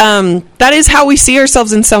really, that is how we see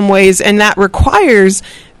ourselves in some ways, and that requires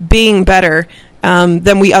being better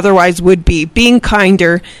than we otherwise would be, being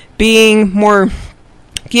kinder, being more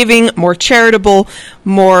giving, more charitable,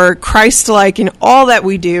 more Christ-like in all that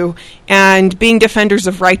we do, and being defenders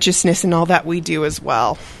of righteousness in all that we do as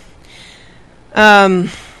well. So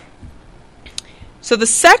the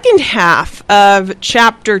second half of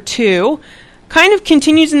chapter 2 kind of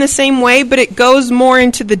continues in the same way, but it goes more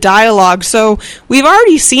into the dialogue. So we've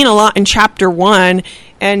already seen a lot in chapter 1,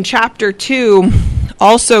 and chapter 2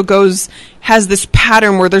 also has this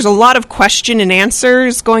pattern where there's a lot of question and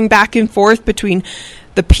answers going back and forth between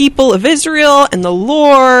the people of Israel and the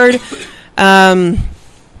Lord. Well,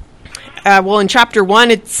 in chapter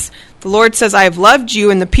 1, it's the Lord says, I have loved you,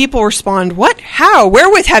 and the people respond, what? How?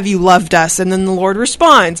 Wherewith have you loved us? And then the Lord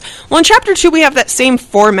responds. Well, in chapter 2, we have that same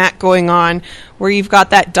format going on, where you've got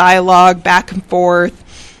that dialogue back and forth.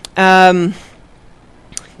 The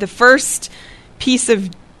first piece of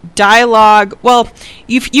dialogue, well,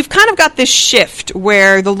 you've kind of got this shift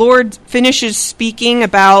where the Lord finishes speaking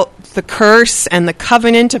about the curse and the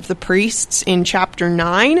covenant of the priests in chapter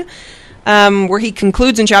 9, where he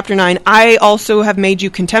concludes in chapter 9, I also have made you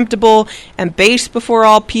contemptible and base before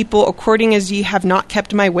all people, according as ye have not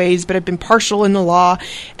kept my ways, but have been partial in the law.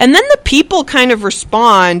 And then the people kind of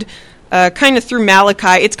respond, kind of through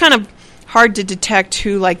Malachi. It's kind of hard to detect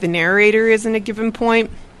who like the narrator is in a given point,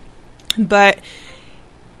 but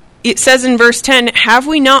it says in verse 10, have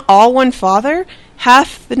we not all one Father?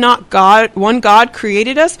 Hath not God, one God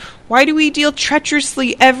created us? Why do we deal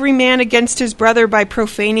treacherously every man against his brother by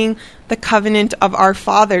profaning the covenant of our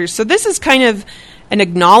fathers? So this is kind of an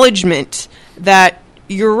acknowledgement that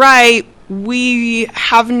you're right, we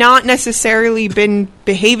have not necessarily been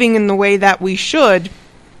behaving in the way that we should.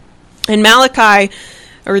 And Malachi,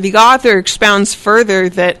 or the author, expounds further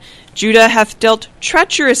that Judah hath dealt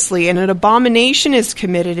treacherously, and an abomination is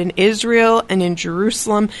committed in Israel and in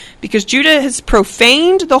Jerusalem, because Judah has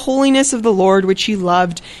profaned the holiness of the Lord which he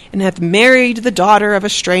loved, and hath married the daughter of a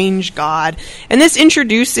strange god. And this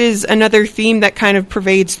introduces another theme that kind of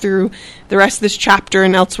pervades through the rest of this chapter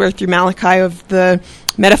and elsewhere through Malachi, of the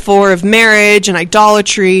metaphor of marriage and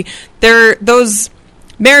idolatry. Those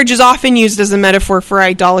marriage is often used as a metaphor for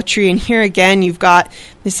idolatry, and here again you've got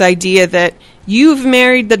this idea that you've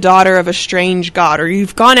married the daughter of a strange god, or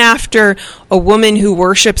you've gone after a woman who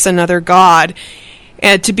worships another god,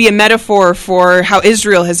 and to be a metaphor for how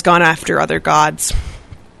Israel has gone after other gods.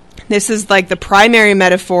 This is like the primary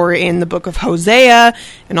metaphor in the book of Hosea,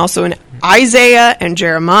 and also in Isaiah and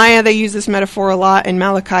Jeremiah. They use this metaphor a lot, and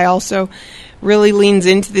Malachi also really leans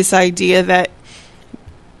into this idea that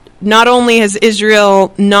not only has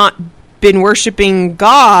Israel not been worshiping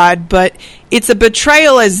God, but it's a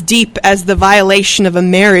betrayal as deep as the violation of a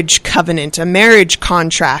marriage covenant, a marriage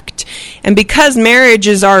contract. And because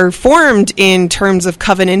marriages are formed in terms of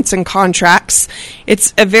covenants and contracts,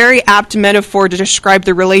 it's a very apt metaphor to describe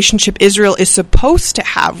the relationship Israel is supposed to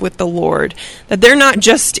have with the Lord. That they're not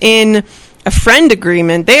just in a friend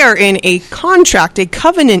agreement, they are in a contract, a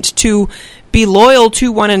covenant to be loyal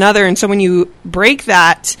to one another. And so when you break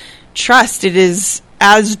that trust, it is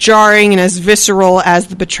as jarring and as visceral as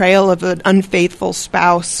the betrayal of an unfaithful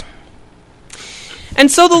spouse. And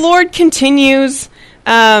so the Lord continues,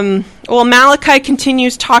 Malachi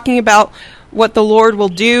continues talking about what the Lord will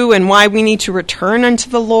do and why we need to return unto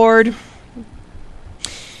the Lord.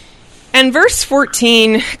 And verse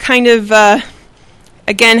 14 kind of,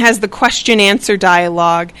 again, has the question-answer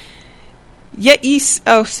dialogue.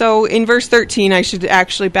 So in verse 13, I should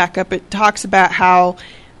actually back up. It talks about how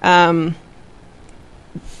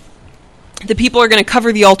the people are going to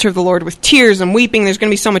cover the altar of the Lord with tears and weeping. There's going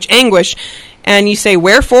to be so much anguish. And you say,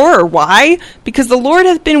 wherefore, or why? Because the Lord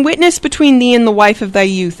hath been witness between thee and the wife of thy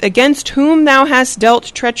youth, against whom thou hast dealt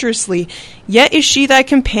treacherously. Yet is she thy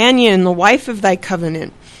companion, and the wife of thy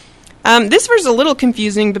covenant. This verse is a little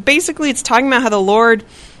confusing, but basically it's talking about how the Lord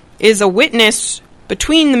is a witness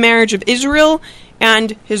between the marriage of Israel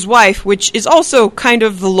and his wife, which is also kind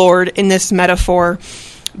of the Lord in this metaphor.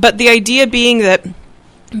 But the idea being that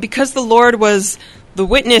because the Lord was the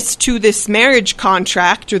witness to this marriage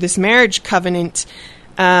contract or this marriage covenant,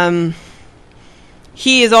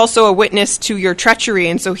 he is also a witness to your treachery,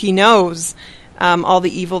 and so he knows all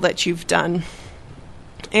the evil that you've done.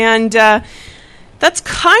 And that's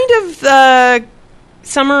kind of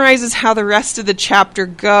summarizes how the rest of the chapter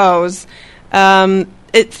goes.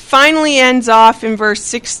 It finally ends off in verse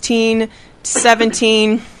 16 to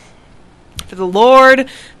 17. For the Lord,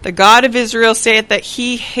 the God of Israel, saith that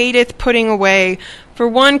he hateth putting away. For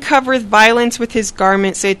one covereth violence with his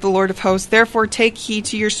garment, saith the Lord of hosts. Therefore take heed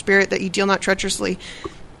to your spirit that ye deal not treacherously.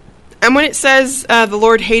 And when it says the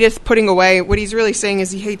Lord hateth putting away, what he's really saying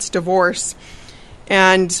is he hates divorce.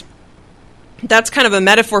 And that's kind of a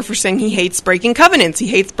metaphor for saying he hates breaking covenants. He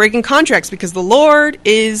hates breaking contracts because the Lord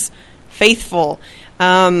is faithful.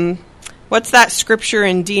 What's that scripture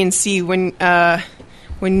in D&C when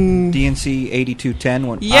D&C 82:10,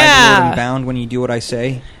 when yeah. I, the Lord, am bound when you do what I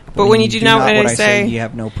say. But when you do not what I say, you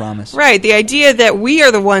have no promise. Right, the idea that we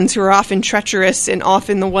are the ones who are often treacherous and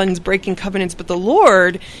often the ones breaking covenants, but the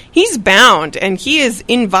Lord, he's bound, and he is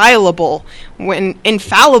infallible when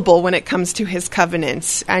it comes to his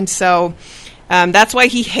covenants. And so that's why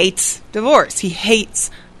he hates divorce. He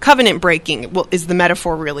hates covenant breaking, is the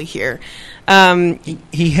metaphor really here.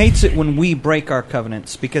 He hates it when we break our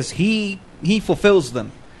covenants because he fulfills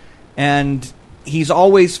them, and he's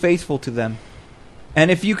always faithful to them. And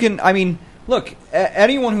if you can, look,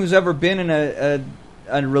 anyone who's ever been in a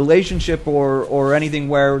relationship or anything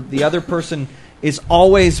where the other person is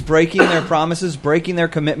always breaking their promises, breaking their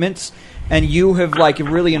commitments, and you have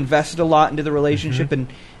really invested a lot into the relationship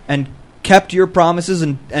and kept your promises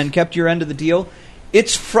and kept your end of the deal,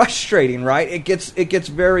 it's frustrating, right? It gets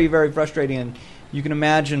very, very frustrating, and you can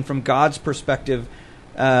imagine from God's perspective,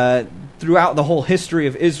 throughout the whole history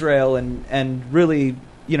of Israel and really,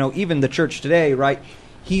 even the church today, right?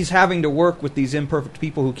 He's having to work with these imperfect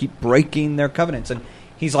people who keep breaking their covenants. And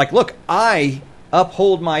he's like, look, I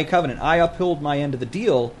uphold my covenant. I uphold my end of the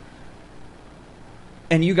deal,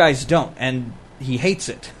 and you guys don't. And he hates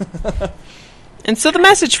it. And so the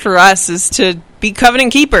message for us is to be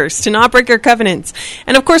covenant keepers, to not break our covenants.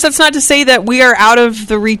 And of course, that's not to say that we are out of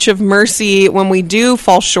the reach of mercy when we do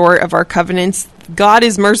fall short of our covenants. God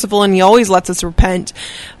is merciful and he always lets us repent.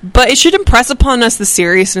 But it should impress upon us the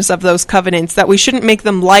seriousness of those covenants, that we shouldn't make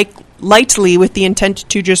them lightly with the intent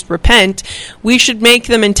to just repent. We should make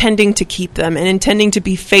them intending to keep them and intending to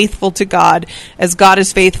be faithful to God as God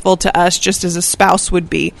is faithful to us, just as a spouse would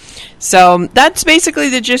be. So that's basically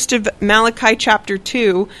the gist of Malachi chapter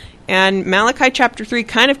 2. And Malachi chapter 3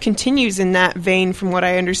 kind of continues in that vein from what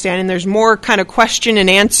I understand, and there's more kind of question and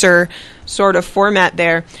answer sort of format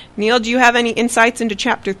there. Neil, do you have any insights into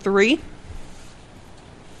chapter 3?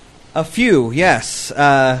 A few, yes.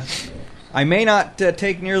 I may not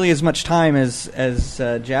take nearly as much time as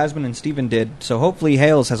Jasmine and Stephen did, so hopefully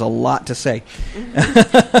Hales has a lot to say.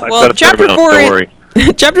 Well, chapter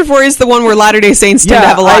 4 is the one where Latter-day Saints tend to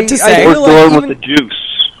have a lot to say. We're going with the juice.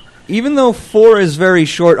 Even though 4 is very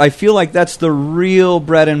short, I feel like that's the real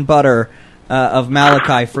bread and butter of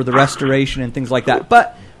Malachi for the restoration and things like that.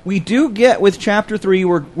 But we do get with chapter 3,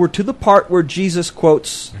 we're to the part where Jesus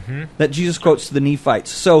quotes that Jesus quotes to the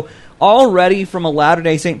Nephites. So already from a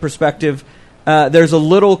Latter-day Saint perspective, there's a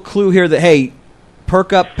little clue here that, hey,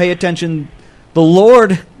 perk up, pay attention. The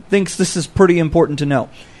Lord thinks this is pretty important to know.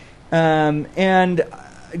 And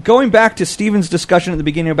going back to Stephen's discussion at the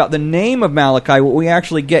beginning about the name of Malachi, what we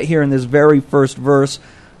actually get here in this very first verse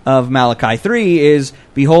of Malachi 3 is,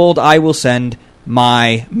 "Behold, I will send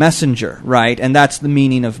my messenger," right? And that's the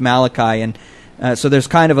meaning of Malachi. And so there's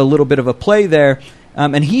kind of a little bit of a play there.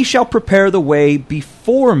 "And he shall prepare the way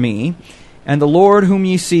before me, and the Lord whom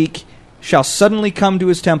ye seek shall suddenly come to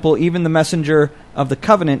his temple, even the messenger of the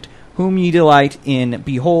covenant, whom ye delight in.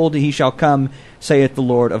 Behold, he shall come, saith the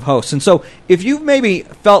Lord of hosts." And so if you've maybe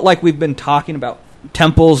felt like we've been talking about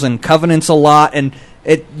temples and covenants a lot, and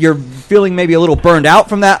you're feeling maybe a little burned out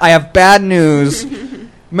from that, I have bad news.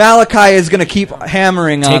 Malachi is going to keep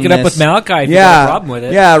hammering on this. Take it up with Malachi if you have a problem with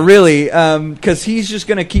it. Yeah, really, because he's just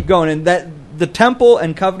going to keep going. And that the temple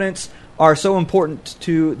and covenants are so important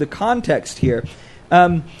to the context here.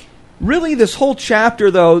 Really, this whole chapter,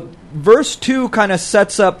 though, verse 2 kind of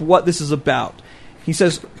sets up what this is about. He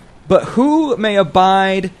says, "But who may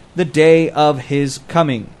abide the day of his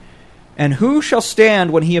coming? And who shall stand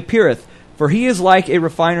when he appeareth? For he is like a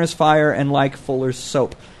refiner's fire and like fuller's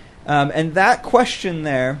soap." And that question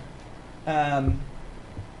there, hang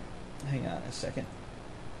on a second.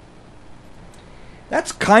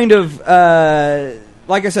 That's kind of,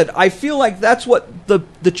 like I said, I feel like that's what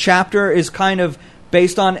the chapter is kind of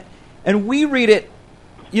based on. And we read it,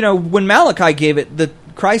 when Malachi gave it,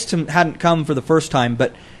 Christ hadn't come for the first time,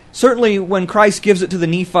 but certainly when Christ gives it to the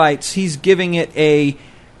Nephites, he's giving it a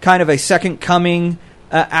kind of a second coming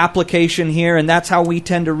application here, and that's how we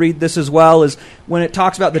tend to read this as well, is when it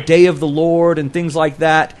talks about the day of the Lord and things like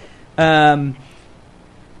that, the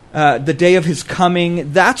day of his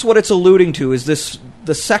coming, that's what it's alluding to, is this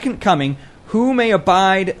the second coming. Who may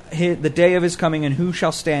abide the day of his coming, and who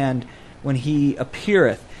shall stand when he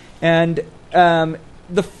appeareth? And for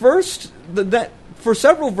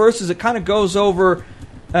several verses, it kind of goes over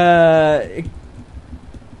kind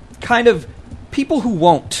of people who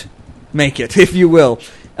won't make it, if you will.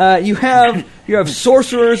 You have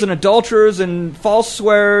sorcerers and adulterers and false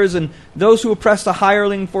swearers and those who oppress the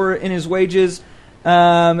hireling in his wages,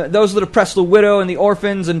 those that oppress the widow and the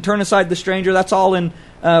orphans and turn aside the stranger. That's all in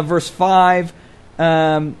verse 5.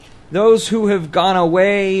 Those who have gone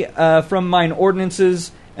away from mine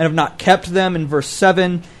ordinances and have not kept them in verse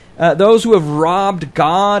 7. Those who have robbed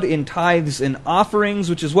God in tithes and offerings,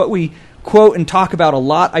 which is what we quote and talk about a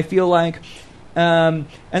lot, I feel like. And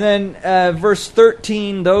then verse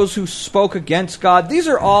 13, those who spoke against God. These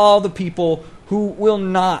are all the people who will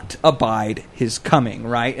not abide his coming,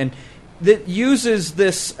 right? And that uses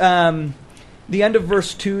this, the end of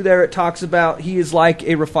verse 2 there, it talks about he is like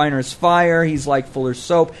a refiner's fire, he's like fuller's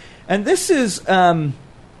soap. And this is... a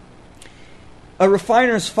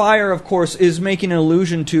refiner's fire, of course, is making an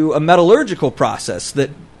allusion to a metallurgical process that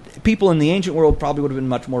people in the ancient world probably would have been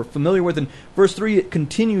much more familiar with. In verse 3, it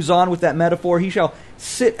continues on with that metaphor. He shall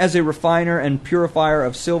sit as a refiner and purifier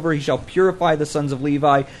of silver. He shall purify the sons of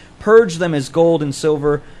Levi, purge them as gold and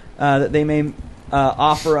silver, that they may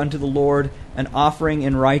offer unto the Lord an offering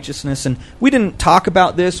in righteousness. And we didn't talk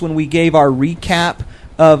about this when we gave our recap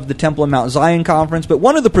of the Temple and Mount Zion conference, but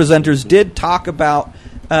one of the presenters did talk about...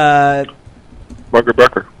 Margaret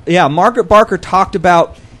Barker. Yeah, Margaret Barker talked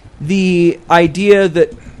about the idea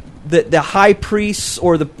that the high priests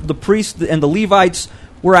or the priests and the Levites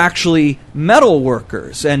were actually metal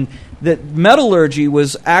workers, and that metallurgy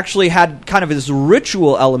was actually had kind of this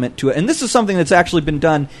ritual element to it. And this is something that's actually been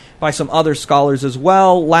done by some other scholars as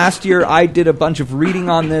well. Last year, I did a bunch of reading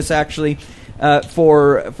on this, actually,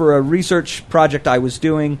 for a research project I was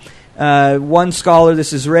doing. One scholar,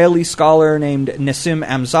 this Israeli scholar named Nassim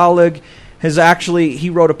Amzalig, he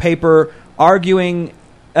wrote a paper arguing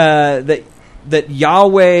that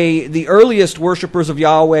Yahweh, the earliest worshippers of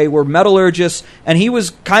Yahweh, were metallurgists, and he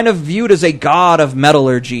was kind of viewed as a god of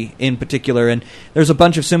metallurgy in particular. And there's a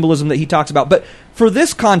bunch of symbolism that he talks about. But for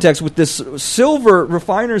this context, with this silver,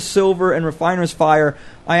 refiner's silver and refiner's fire,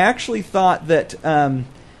 I actually thought that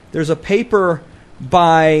there's a paper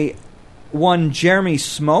by one Jeremy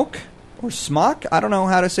Smoak, or Smock, I don't know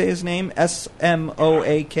how to say his name,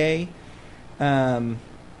 S-M-O-A-K.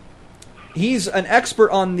 He's an expert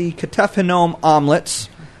on the Ketef Hinnom omelets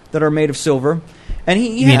that are made of silver. And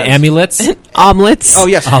you mean amulets? Omelets? Oh,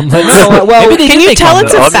 yes. Omelets. Well, can you tell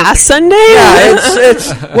it's a fast Sunday? Yeah,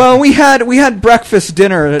 it's well, we had breakfast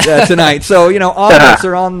dinner tonight, so, omelets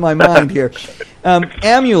are on my mind here.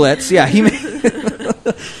 Amulets, yeah. He's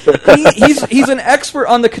an expert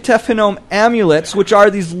on the Ketef Hinnom amulets, which are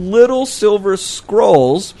these little silver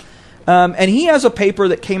scrolls. And he has a paper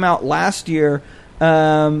that came out last year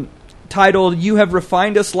titled, "You Have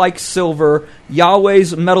Refined Us Like Silver,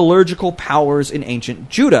 Yahweh's Metallurgical Powers in Ancient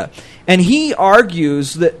Judah." And he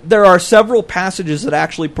argues that there are several passages that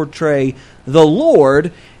actually portray the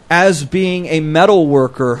Lord as being a metal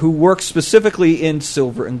worker who works specifically in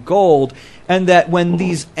silver and gold, and that when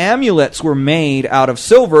these amulets were made out of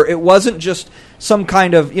silver, it wasn't just some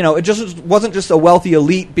kind of, it just wasn't just a wealthy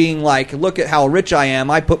elite being like, look at how rich I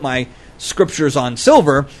am, I put my scriptures on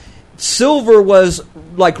silver. Silver was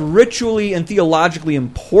like ritually and theologically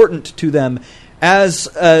important to them as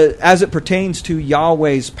it pertains to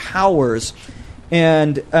Yahweh's powers.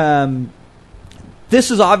 And this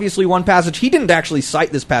is obviously one passage. He didn't actually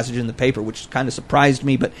cite this passage in the paper, which kind of surprised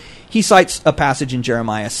me, but he cites a passage in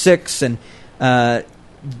Jeremiah 6 and I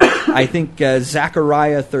think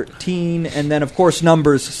Zechariah 13, and then, of course,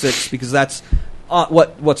 Numbers 6, because that's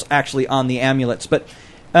what's actually on the amulets. But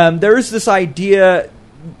there is this idea...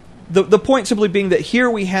 The point simply being that here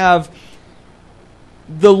we have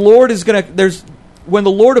the Lord is going to... When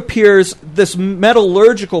the Lord appears, this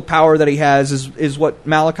metallurgical power that he has is what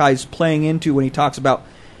Malachi is playing into when he talks about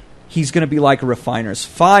he's going to be like a refiner's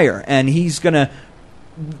fire. And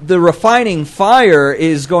the refining fire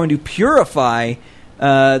is going to purify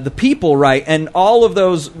the people, right? And all of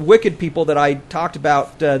those wicked people that I talked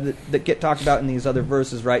about, that get talked about in these other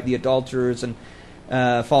verses, right? The adulterers and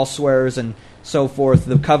false swearers and so forth,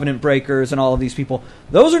 the covenant breakers and all of these people.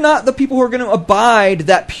 Those are not the people who are going to abide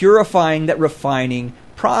that purifying, that refining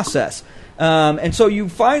process. And so you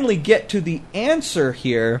finally get to the answer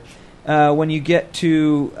here when you get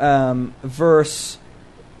to verse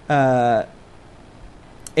 18.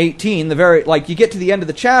 You get to the end of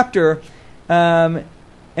the chapter, and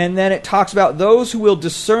then it talks about those who will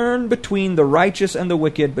discern between the righteous and the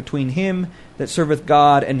wicked, between him that serveth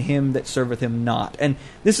God and him that serveth him not. And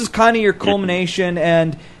this is kind of your culmination,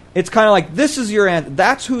 and it's kind of like, this is your answer.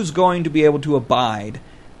 That's who's going to be able to abide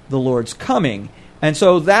the Lord's coming. And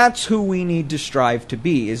so that's who we need to strive to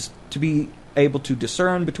be, is to be able to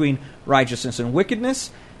discern between righteousness and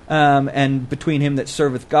wickedness, and between him that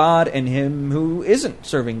serveth God and him who isn't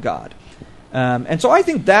serving God. And so I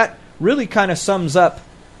think that really kind of sums up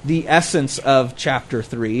the essence of chapter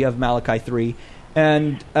 3 of Malachi 3.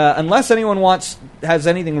 And unless anyone has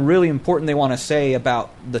anything really important they want to say about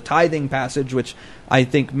the tithing passage, which I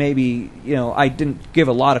think maybe I didn't give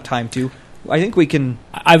a lot of time to, I think we can...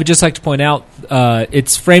 I would just like to point out,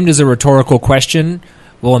 it's framed as a rhetorical question.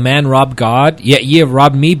 Will a man rob God? Yet ye have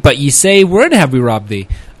robbed me, but ye say, wherein have we robbed thee?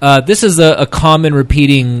 This is a common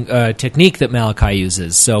repeating technique that Malachi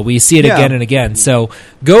uses. So we see it again and again. So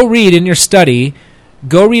go read in your study...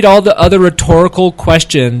 Go read all the other rhetorical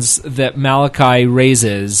questions that Malachi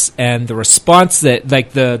raises and the response that,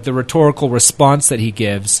 the rhetorical response that he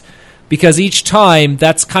gives, because each time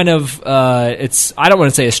that's kind of, I don't want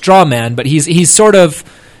to say a straw man, but he's sort of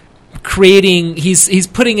creating, he's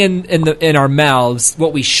putting in our mouths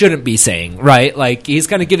what we shouldn't be saying, right? Like he's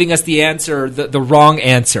kind of giving us the answer, the wrong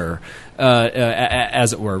answer.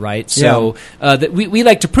 As it were, right? So we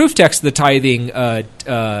like to proof text the tithing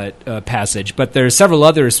passage, but there's several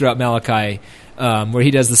others throughout Malachi where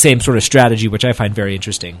he does the same sort of strategy, which I find very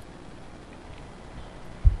interesting.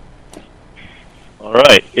 All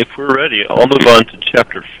right. If we're ready, I'll move on to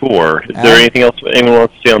chapter 4. Is there anything else anyone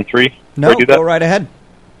wants to say on 3? No, go right ahead.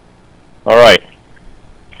 All right.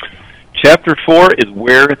 Chapter 4 is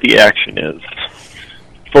where the action is.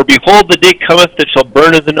 For behold, the day cometh that shall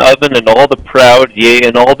burn as an oven, and all the proud, yea,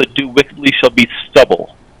 and all that do wickedly shall be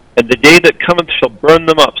stubble. And the day that cometh shall burn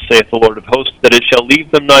them up, saith the Lord of hosts, that it shall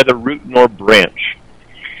leave them neither root nor branch.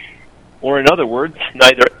 Or in other words,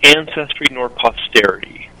 neither ancestry nor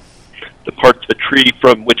posterity. The parts of the tree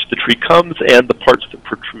from which the tree comes, and the parts that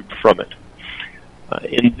protrude from it.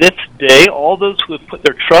 In this day, all those who have put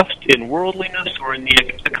their trust in worldliness or in the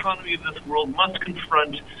economy of this world must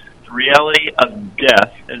confront the reality of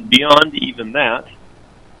death, and beyond even that,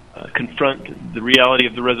 confront the reality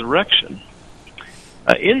of the resurrection.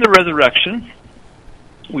 In the resurrection,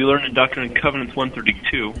 we learn in Doctrine and Covenants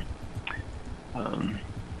 132,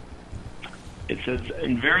 it says,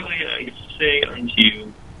 And verily I say unto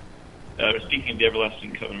you, speaking of the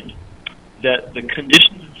everlasting covenant, that the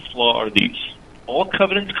conditions of this law are these: all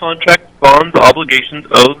covenants, contracts, bonds, obligations,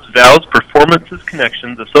 oaths, vows, performances,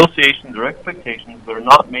 connections, associations, or expectations that are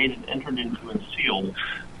not made and entered into and sealed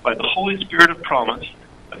by the Holy Spirit of promise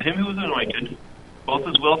of him who is anointed, both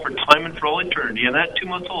as well for time and for all eternity, and that too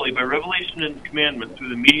most holy, by revelation and commandment through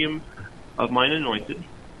the medium of mine anointed.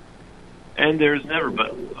 And there is never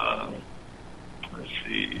but,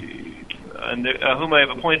 whom I have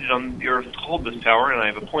appointed on the earth to hold this power, and I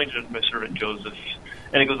have appointed my servant Joseph.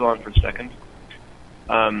 And it goes on for a second.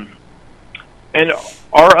 And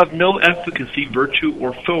are of no efficacy, virtue,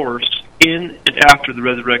 or force in and after the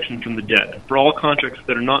resurrection from the dead. For all contracts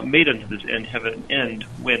that are not made unto this end have an end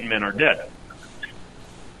when men are dead.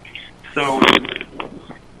 So,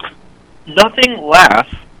 nothing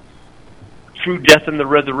lasts through death and the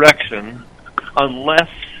resurrection unless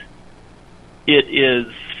it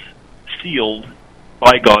is sealed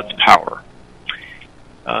by God's power.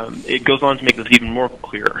 It goes on to make this even more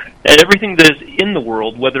clear. And everything that is in the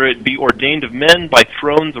world, whether it be ordained of men by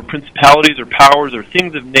thrones or principalities or powers or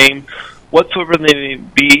things of name, whatsoever they may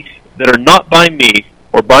be, that are not by me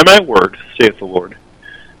or by my word, saith the Lord,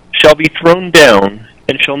 shall be thrown down,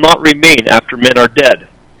 and shall not remain after men are dead,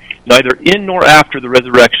 neither in nor after the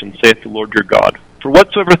resurrection, saith the Lord your God. For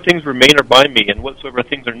whatsoever things remain are by me, and whatsoever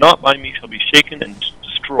things are not by me shall be shaken and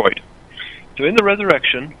destroyed. So in the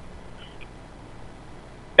resurrection,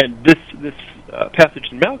 and this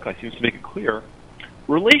passage in Malachi seems to make it clear,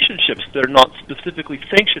 relationships that are not specifically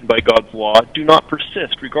sanctioned by God's law do not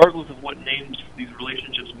persist, regardless of what names these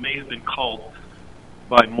relationships may have been called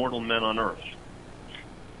by mortal men on earth.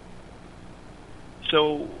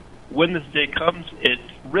 So when this day comes, it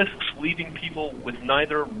risks leaving people with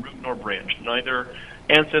neither root nor branch, neither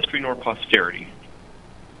ancestry nor posterity.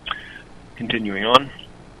 Continuing on.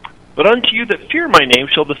 But unto you that fear my name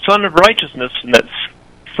shall the Son of Righteousness, and that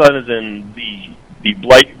sun is in the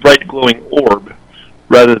bright glowing orb,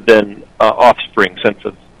 rather than offspring, sense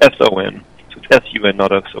of S-O-N. So it's S-U-N,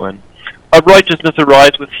 not S-O-N. Of righteousness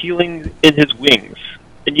arise with healing in his wings,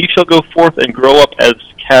 and ye shall go forth and grow up as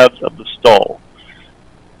calves of the stall.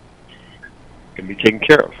 Can be taken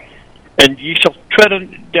care of. And ye shall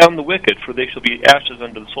tread down the wicked, for they shall be ashes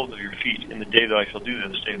under the soles of your feet in the day that I shall do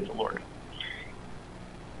this, saith the Lord.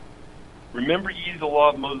 Remember ye the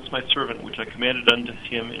law of Moses my servant, which I commanded unto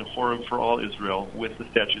him in Horeb for all Israel, with the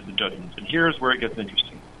statutes and judgments. And here is where it gets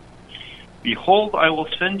interesting. Behold, I will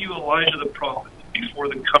send you Elijah the prophet before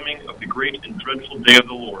the coming of the great and dreadful day of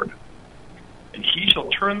the Lord. And he shall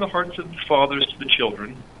turn the hearts of the fathers to the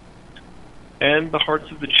children, and the hearts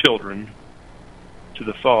of the children to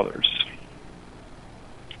the fathers,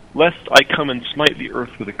 lest I come and smite the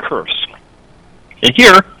earth with a curse. And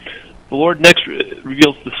here, the Lord next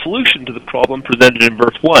reveals the solution to the problem presented in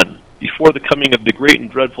verse 1. Before the coming of the great and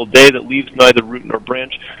dreadful day that leaves neither root nor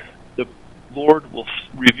branch, the Lord will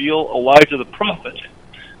reveal Elijah the prophet,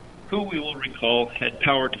 who we will recall had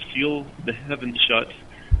power to seal the heavens shut,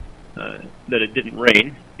 that it didn't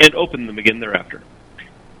rain, and open them again thereafter.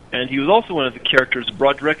 And he was also one of the characters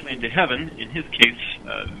brought directly into heaven. In his case,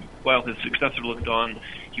 while his successor looked on,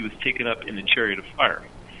 he was taken up in a chariot of fire.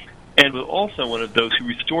 And was also one of those who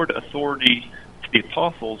restored authority to the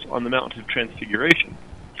apostles on the Mount of Transfiguration.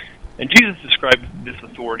 And Jesus described this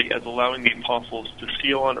authority as allowing the apostles to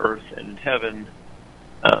seal on earth and in heaven.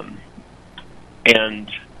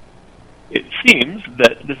 And it seems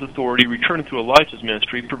that this authority, returned through Elijah's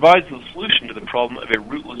ministry, provides the solution to the problem of a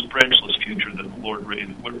rootless, branchless future that the Lord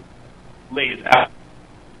lays out.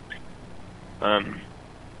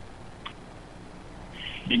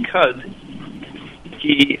 Because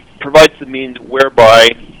he provides the means whereby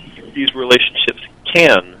these relationships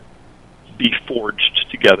can be forged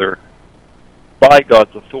together by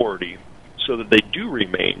God's authority so that they do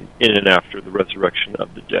remain in and after the resurrection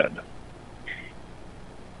of the dead.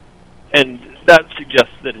 And that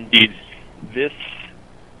suggests that indeed this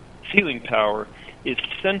sealing power is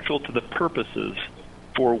central to the purposes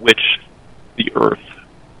for which the earth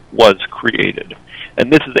was created.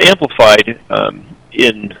 And this is amplified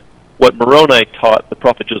in what Moroni taught the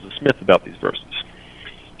prophet Joseph Smith about these verses.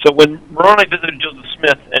 So when Moroni visited Joseph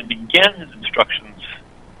Smith and began his instructions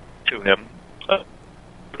to him,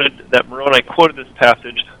 that Moroni quoted this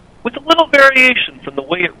passage with a little variation from the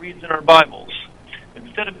way it reads in our Bibles.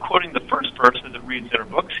 Instead of quoting the first verse as it reads in our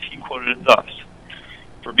books, he quoted it thus: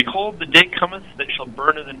 "For behold, the day cometh that shall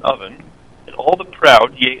burn in an oven, and all the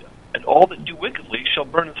proud, yea, and all that do wickedly shall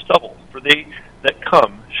burn in stubble. For they that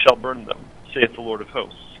come shall burn them, saith the Lord of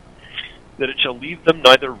hosts, that it shall leave them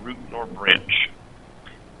neither root nor branch."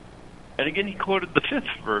 And again he quoted the fifth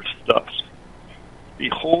verse thus: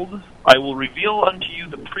 "Behold, I will reveal unto you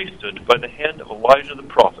the priesthood by the hand of Elijah the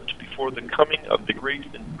prophet, before the coming of the great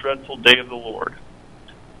and dreadful day of the Lord."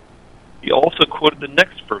 He also quoted the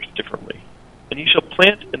next verse differently: "And he shall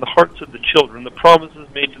plant in the hearts of the children the promises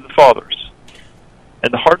made to the fathers,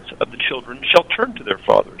 and the hearts of the children shall turn to their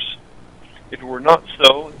fathers. If it were not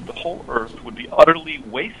so, the whole earth would be utterly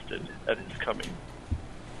wasted at his coming."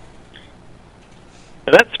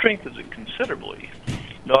 And that strengthens it considerably.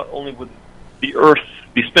 Not only would the earth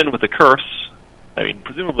be smitten with a curse, I mean,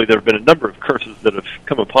 presumably there have been a number of curses that have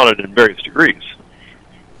come upon it in various degrees,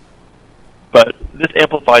 but this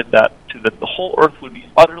amplifies that to that the whole earth would be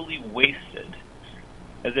utterly wasted,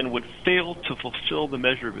 as in would fail to fulfill the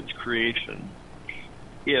measure of its creation,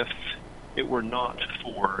 if it were not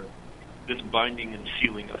for this binding and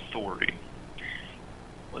sealing authority.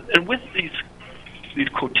 And with these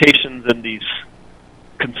quotations and these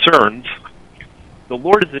concerns, the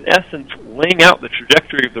Lord is in essence laying out the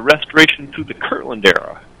trajectory of the restoration through the Kirtland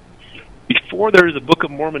era. Before there is a Book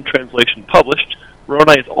of Mormon translation published,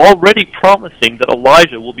 Moroni is already promising that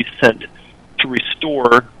Elijah will be sent to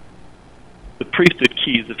restore the priesthood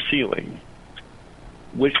keys of sealing,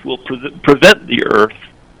 which will prevent the earth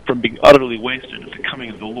from being utterly wasted at the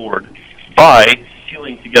coming of the Lord by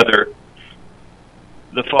sealing together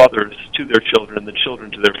the fathers to their children and the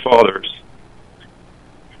children to their fathers,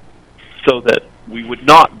 so that we would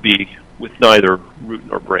not be with neither root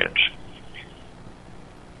nor branch.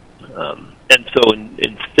 And so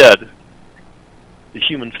instead, the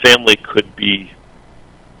human family could be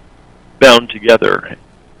bound together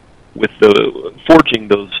with forging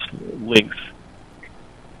those links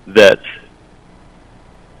that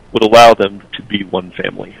would allow them to be one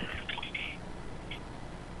family.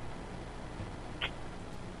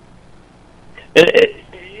 And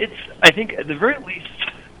it's, I think, at the very least,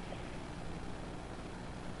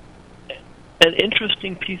 an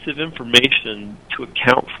interesting piece of information to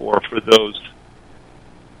account for those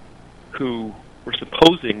who were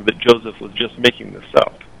supposing that Joseph was just making this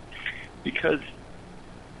up. Because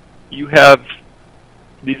you have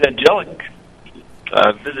these angelic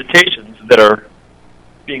visitations that are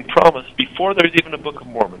being promised before there's even a Book of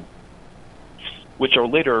Mormon, which are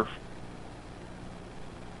later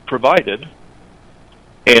provided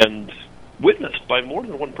and witnessed by more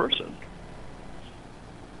than one person,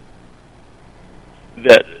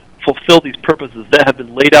 that fulfill these purposes that have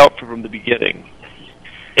been laid out from the beginning,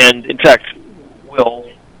 and in fact will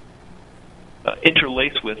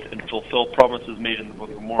interlace with and fulfill promises made in the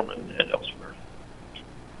Book of Mormon and elsewhere.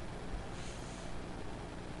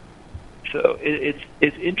 So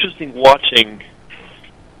it's interesting watching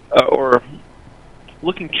or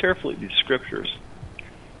looking carefully at these scriptures,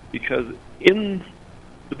 because in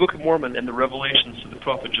the Book of Mormon and the revelations to the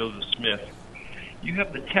prophet Joseph Smith, you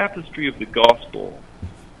have the tapestry of the gospel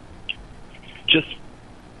just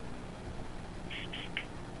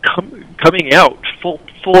coming out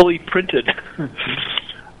fully printed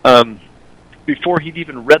before he'd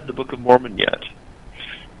even read the Book of Mormon yet.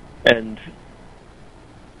 And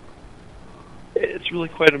it's really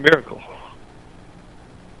quite a miracle.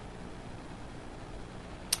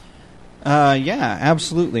 Yeah,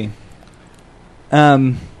 absolutely.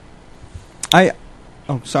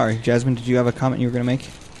 Sorry, Jasmine, did you have a comment you were going to make?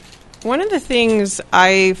 One of the things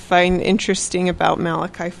I find interesting about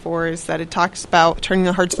Malachi 4 is that it talks about turning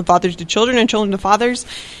the hearts of the fathers to children and children to fathers.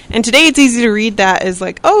 And today it's easy to read that as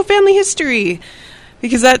like, oh, family history,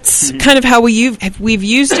 because that's kind of how we've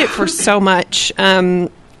used it for so much.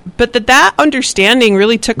 But that understanding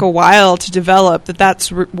really took a while to develop,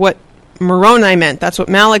 that's what Moroni meant, that's what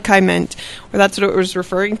Malachi meant, or that's what it was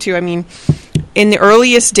referring to. I mean, in the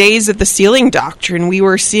earliest days of the sealing doctrine, we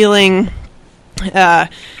were sealing,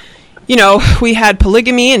 we had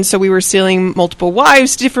polygamy, and so we were sealing multiple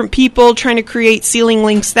wives to different people, trying to create sealing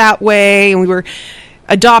links that way, and we were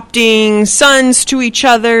adopting sons to each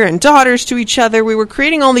other and daughters to each other. We were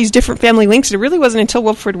creating all these different family links. It really wasn't until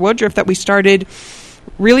Wilford Woodruff that we started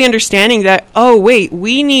really understanding that, oh, wait,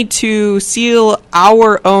 we need to seal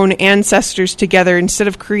our own ancestors together instead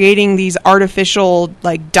of creating these artificial,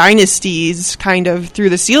 like, dynasties kind of through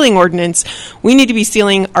the sealing ordinance. We need to be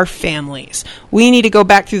sealing our families. We need to go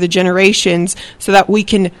back through the generations so that we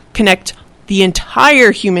can connect the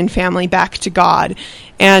entire human family back to God.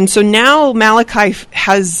 And so now Malachi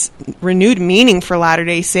has renewed meaning for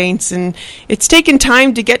Latter-day Saints, and it's taken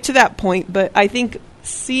time to get to that point, but I think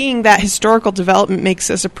seeing that historical development makes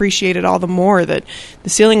us appreciate it all the more, that the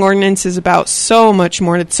sealing ordinance is about so much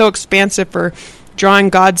more. It's so expansive for drawing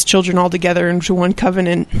God's children all together into one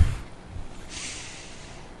covenant.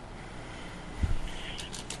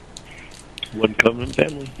 One covenant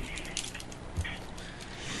family.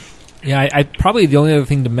 Yeah, I probably the only other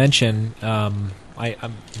thing to mention, I'm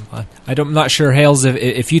not sure, Hales,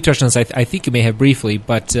 if you touched on this, I think you may have briefly,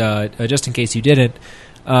 but just in case you didn't,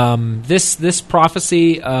 this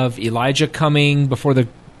prophecy of Elijah coming before the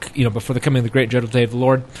coming of the great judgment day of the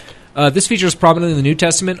Lord, this features prominently in the New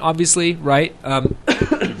Testament, obviously, right?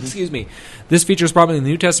 Excuse me. This features prominently in the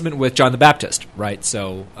New Testament with John the Baptist, right?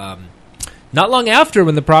 So, not long after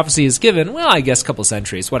when the prophecy is given, well, I guess a couple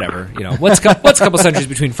centuries, whatever. What's a couple centuries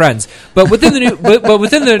between friends? But within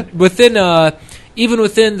the even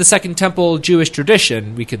within the Second Temple Jewish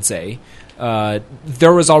tradition, we could say,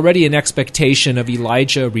 there was already an expectation of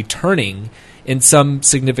Elijah returning in some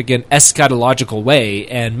significant eschatological way,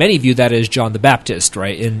 and many view that as John the Baptist,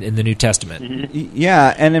 right, in the New Testament. Mm-hmm.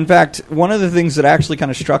 Yeah, and in fact, one of the things that actually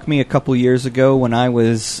kind of struck me a couple years ago when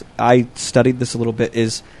I studied this a little bit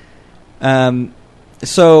is,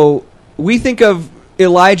 so we think of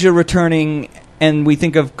Elijah returning, and we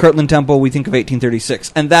think of Kirtland Temple, we think of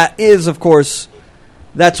 1836, and that is, of course,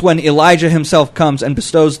 that's when Elijah himself comes and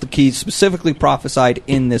bestows the keys specifically prophesied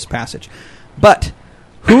in this passage. But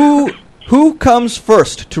who comes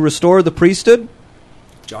first to restore the priesthood?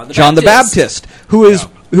 John the Baptist, who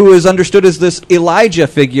is understood as this Elijah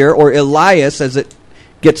figure, or Elias as it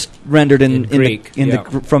gets rendered in Greek,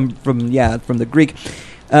 from the Greek.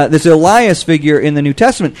 This Elias figure in the New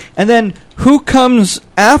Testament. And then who comes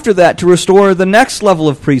after that to restore the next level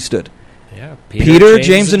of priesthood? Yeah, Peter,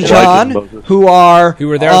 James, and John, who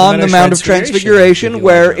were there on the Mount of Transfiguration,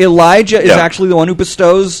 where Elijah is actually the one who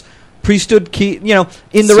bestows priesthood key. In the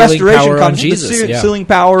sealing restoration conference, the sealing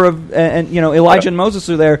power of, and Elijah and Moses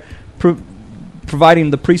are there, providing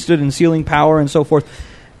the priesthood and sealing power and so forth.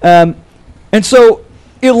 And so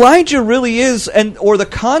Elijah really is, or the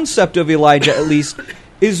concept of Elijah at least,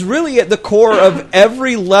 is really at the core of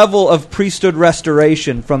every level of priesthood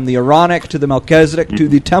restoration, from the Aaronic to the Melchizedek to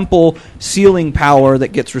the temple sealing power that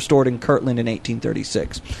gets restored in Kirtland in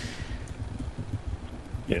 1836.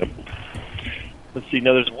 Yeah. Let's see.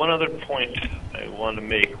 Now, there's one other point I want to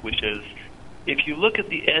make, which is, if you look at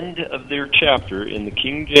the end of their chapter in the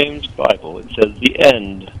King James Bible, it says the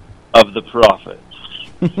end of the prophets.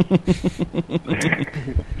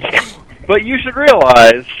 But you should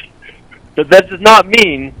realize that does not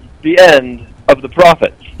mean the end of the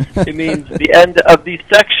prophets. It means the end of the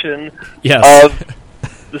section of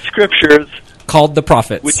the scriptures called the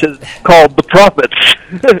prophets, which is called the prophets.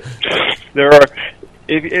 There are,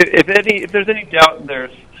 if there's any doubt, there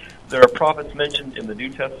are prophets mentioned in the New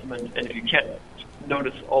Testament, and if you can't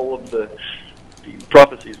notice all of the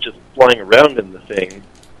prophecies just flying around in the thing,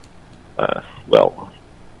 well,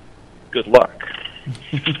 good luck.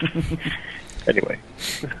 Anyway.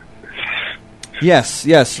 Yes.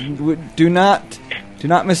 Do not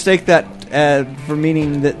mistake that for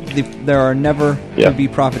meaning that there are never to be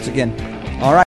prophets again.